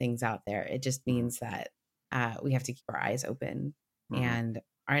aren't great things out there. It just means that we have to keep our eyes open and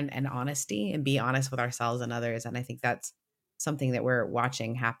honesty, and be honest with ourselves and others. And I think that's something that we're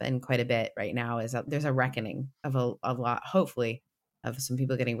watching happen quite a bit right now, is that there's a reckoning of a lot, hopefully, of some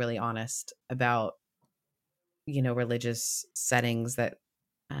people getting really honest about, religious settings that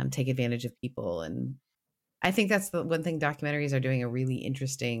take advantage of people. And I think that's the one thing documentaries are doing a really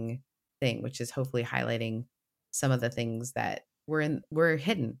interesting thing, which is hopefully highlighting some of the things that were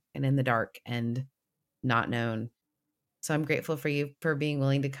hidden and in the dark and not known. So I'm grateful for you for being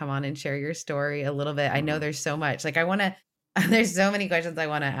willing to come on and share your story a little bit. I know there's so much, like there's so many questions I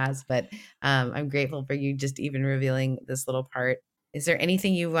want to ask, but I'm grateful for you just even revealing this little part. Is there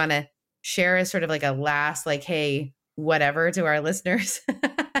anything you want to share as sort of like a last, like, hey, whatever to our listeners?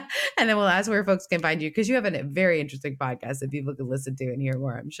 And then we'll ask where folks can find you, because you have a very interesting podcast that people can listen to and hear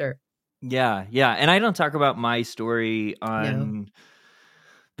more, I'm sure. Yeah. And I don't talk about my story on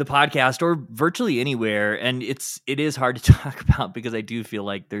the podcast or virtually anywhere. And it is hard to talk about because I do feel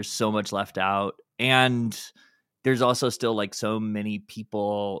like there's so much left out. And there's also still like so many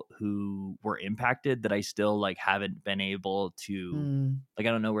people who were impacted that I still like haven't been able to, like,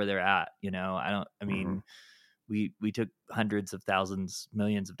 I don't know where they're at, we took hundreds of thousands,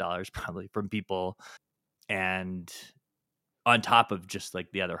 millions of dollars probably from people, and on top of just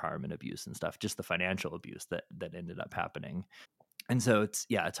like the other harm and abuse and stuff, just the financial abuse that ended up happening. And so it's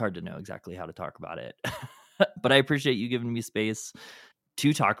hard to know exactly how to talk about it, but I appreciate you giving me space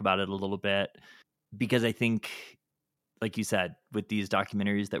to talk about it a little bit, because I think, like you said, with these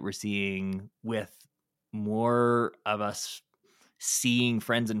documentaries that we're seeing, with more of us seeing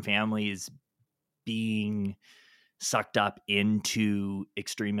friends and families being sucked up into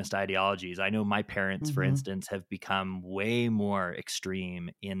extremist ideologies. I know my parents, for instance, have become way more extreme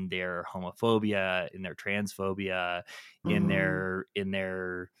in their homophobia, in their transphobia, in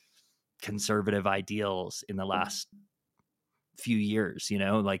their conservative ideals in the last few years.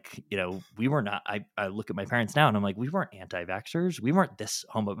 We were not, I look at my parents now and I'm like, we weren't anti-vaxxers. We weren't this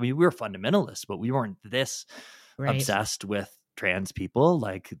we were fundamentalists, but we weren't this obsessed with trans people.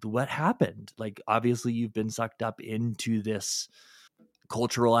 Like, what happened? Like, obviously you've been sucked up into this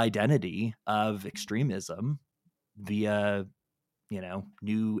cultural identity of extremism via,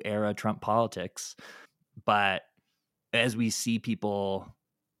 new era Trump politics. But as we see people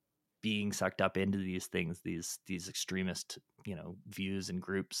being sucked up into these things, these extremist, views and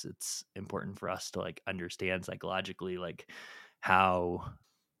groups, it's important for us to like understand psychologically, like, how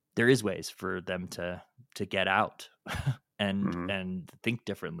there is ways for them to get out and think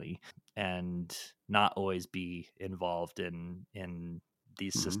differently and not always be involved in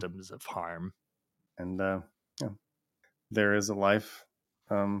these systems of harm. And there is a life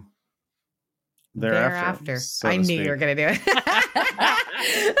thereafter. So I knew you were gonna do it.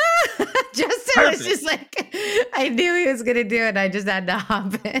 Justin was just like, I knew he was gonna do it. I just had to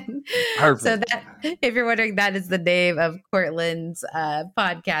hop in. Perfect. So that, if you're wondering, that is the name of Cortland's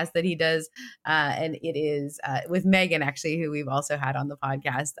podcast that he does, and it is with Megan, actually, who we've also had on the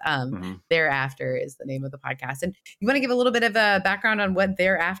podcast. Thereafter is the name of the podcast. And you want to give a little bit of a background on what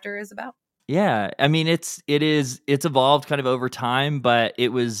Thereafter is about? Yeah, I mean, it's evolved kind of over time, but it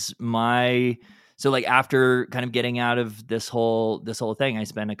was so like after kind of getting out of this whole thing, I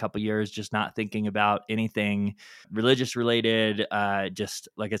spent a couple years just not thinking about anything religious related. Just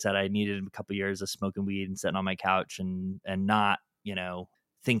like I said, I needed a couple years of smoking weed and sitting on my couch and not,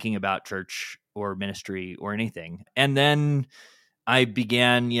 thinking about church or ministry or anything. And then I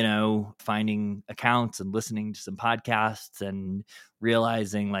began, finding accounts and listening to some podcasts and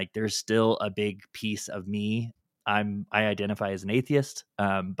realizing like there's still a big piece of me. I identify as an atheist,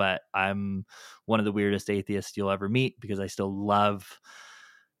 but I'm one of the weirdest atheists you'll ever meet, because I still love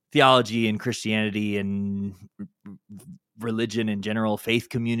theology and Christianity and religion in general, faith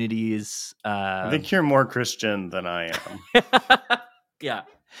communities. I think you're more Christian than I am. Yeah.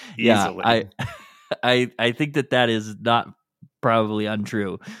 Easily. Yeah. I think that is not probably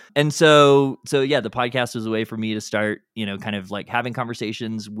untrue. And so yeah, the podcast was a way for me to start, kind of like having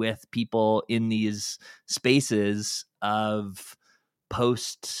conversations with people in these spaces of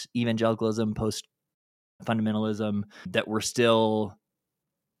post evangelicalism, post fundamentalism, that were still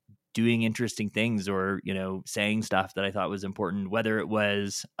doing interesting things or, saying stuff that I thought was important, whether it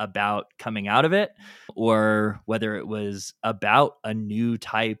was about coming out of it or whether it was about a new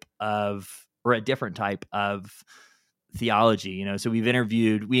type of, or a different type of theology. So we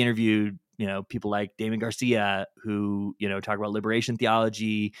interviewed, people like Damon Garcia, who, talk about liberation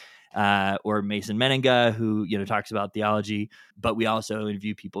theology, or Mason Menenga, who, talks about theology, but we also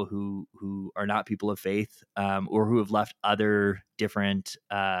interview people who are not people of faith, or who have left other different,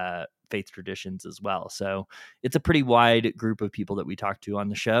 faith traditions as well. So it's a pretty wide group of people that we talk to on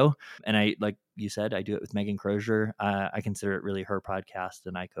the show. And I, like you said, I do it with Megan Crozier. I consider it really her podcast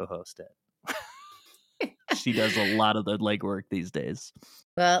and I co-host it. She does a lot of the legwork these days.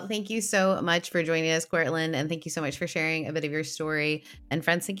 Well, thank you so much for joining us, Cortland, and thank you so much for sharing a bit of your story. And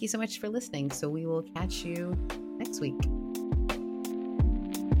friends, thank you so much for listening. So we will catch you next week.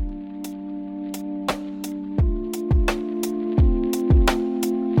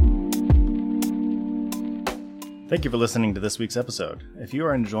 Thank you for listening to this week's episode. If you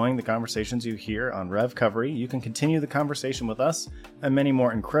are enjoying the conversations you hear on Rev Covery, you can continue the conversation with us and many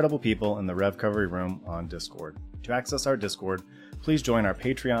more incredible people in the Rev Covery room on Discord. To access our Discord, please join our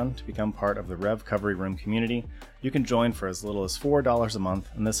Patreon to become part of the Rev Covery room community. You can join for as little as $4 a month,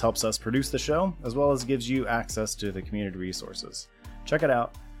 and this helps us produce the show, as well as gives you access to the community resources. Check it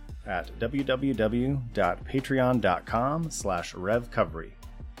out at www.patreon.com/RevCovery.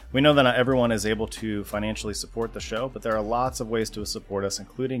 We know that not everyone is able to financially support the show, but there are lots of ways to support us,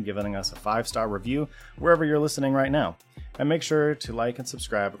 including giving us a 5-star review wherever you're listening right now. And make sure to like and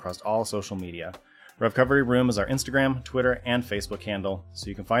subscribe across all social media. Rev Covery Room is our Instagram, Twitter, and Facebook handle, so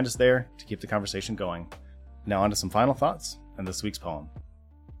you can find us there to keep the conversation going. Now on to some final thoughts and this week's poem.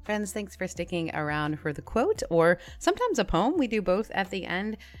 Friends, thanks for sticking around for the quote or sometimes a poem. We do both at the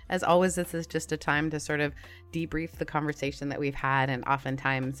end. As always, this is just a time to sort of debrief the conversation that we've had. And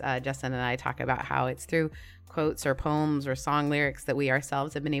oftentimes, Justin and I talk about how it's through quotes or poems or song lyrics that we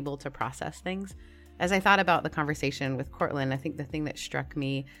ourselves have been able to process things. As I thought about the conversation with Cortland, I think the thing that struck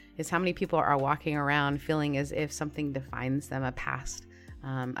me is how many people are walking around feeling as if something defines them, a past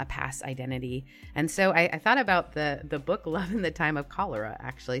identity. And so I thought about the book Love in the Time of Cholera,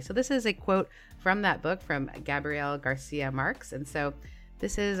 actually. So this is a quote from that book from Gabriel Garcia Marquez. And so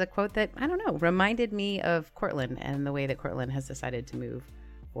this is a quote that, I don't know, reminded me of Cortland and the way that Cortland has decided to move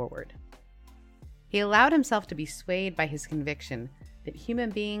forward. He allowed himself to be swayed by his conviction that human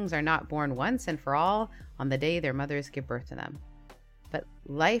beings are not born once and for all on the day their mothers give birth to them, but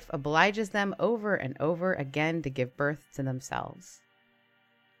life obliges them over and over again to give birth to themselves.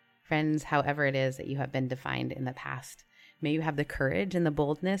 Friends, however it is that you have been defined in the past, may you have the courage and the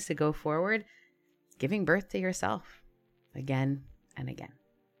boldness to go forward, giving birth to yourself again and again.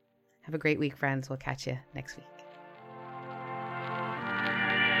 Have a great week, friends. We'll catch you next week.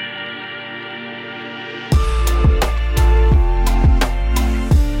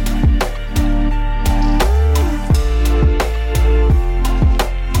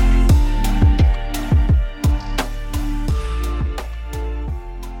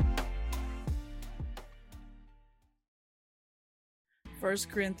 First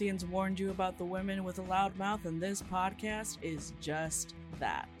Corinthians warned you about the women with a loud mouth, and this podcast is just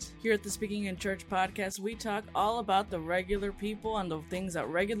that. Here at the Speaking in Church podcast, we talk all about the regular people and the things that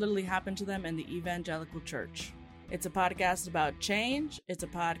regularly happen to them in the evangelical church. It's a podcast about change, it's a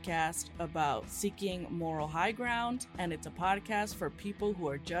podcast about seeking moral high ground, and it's a podcast for people who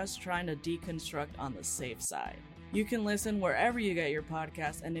are just trying to deconstruct on the safe side. You can listen wherever you get your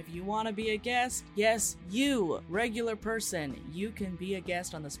podcast, and if you want to be a guest, yes, you, regular person, you can be a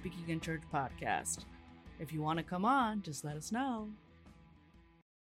guest on the Speaking in Church podcast. If you want to come on, just let us know.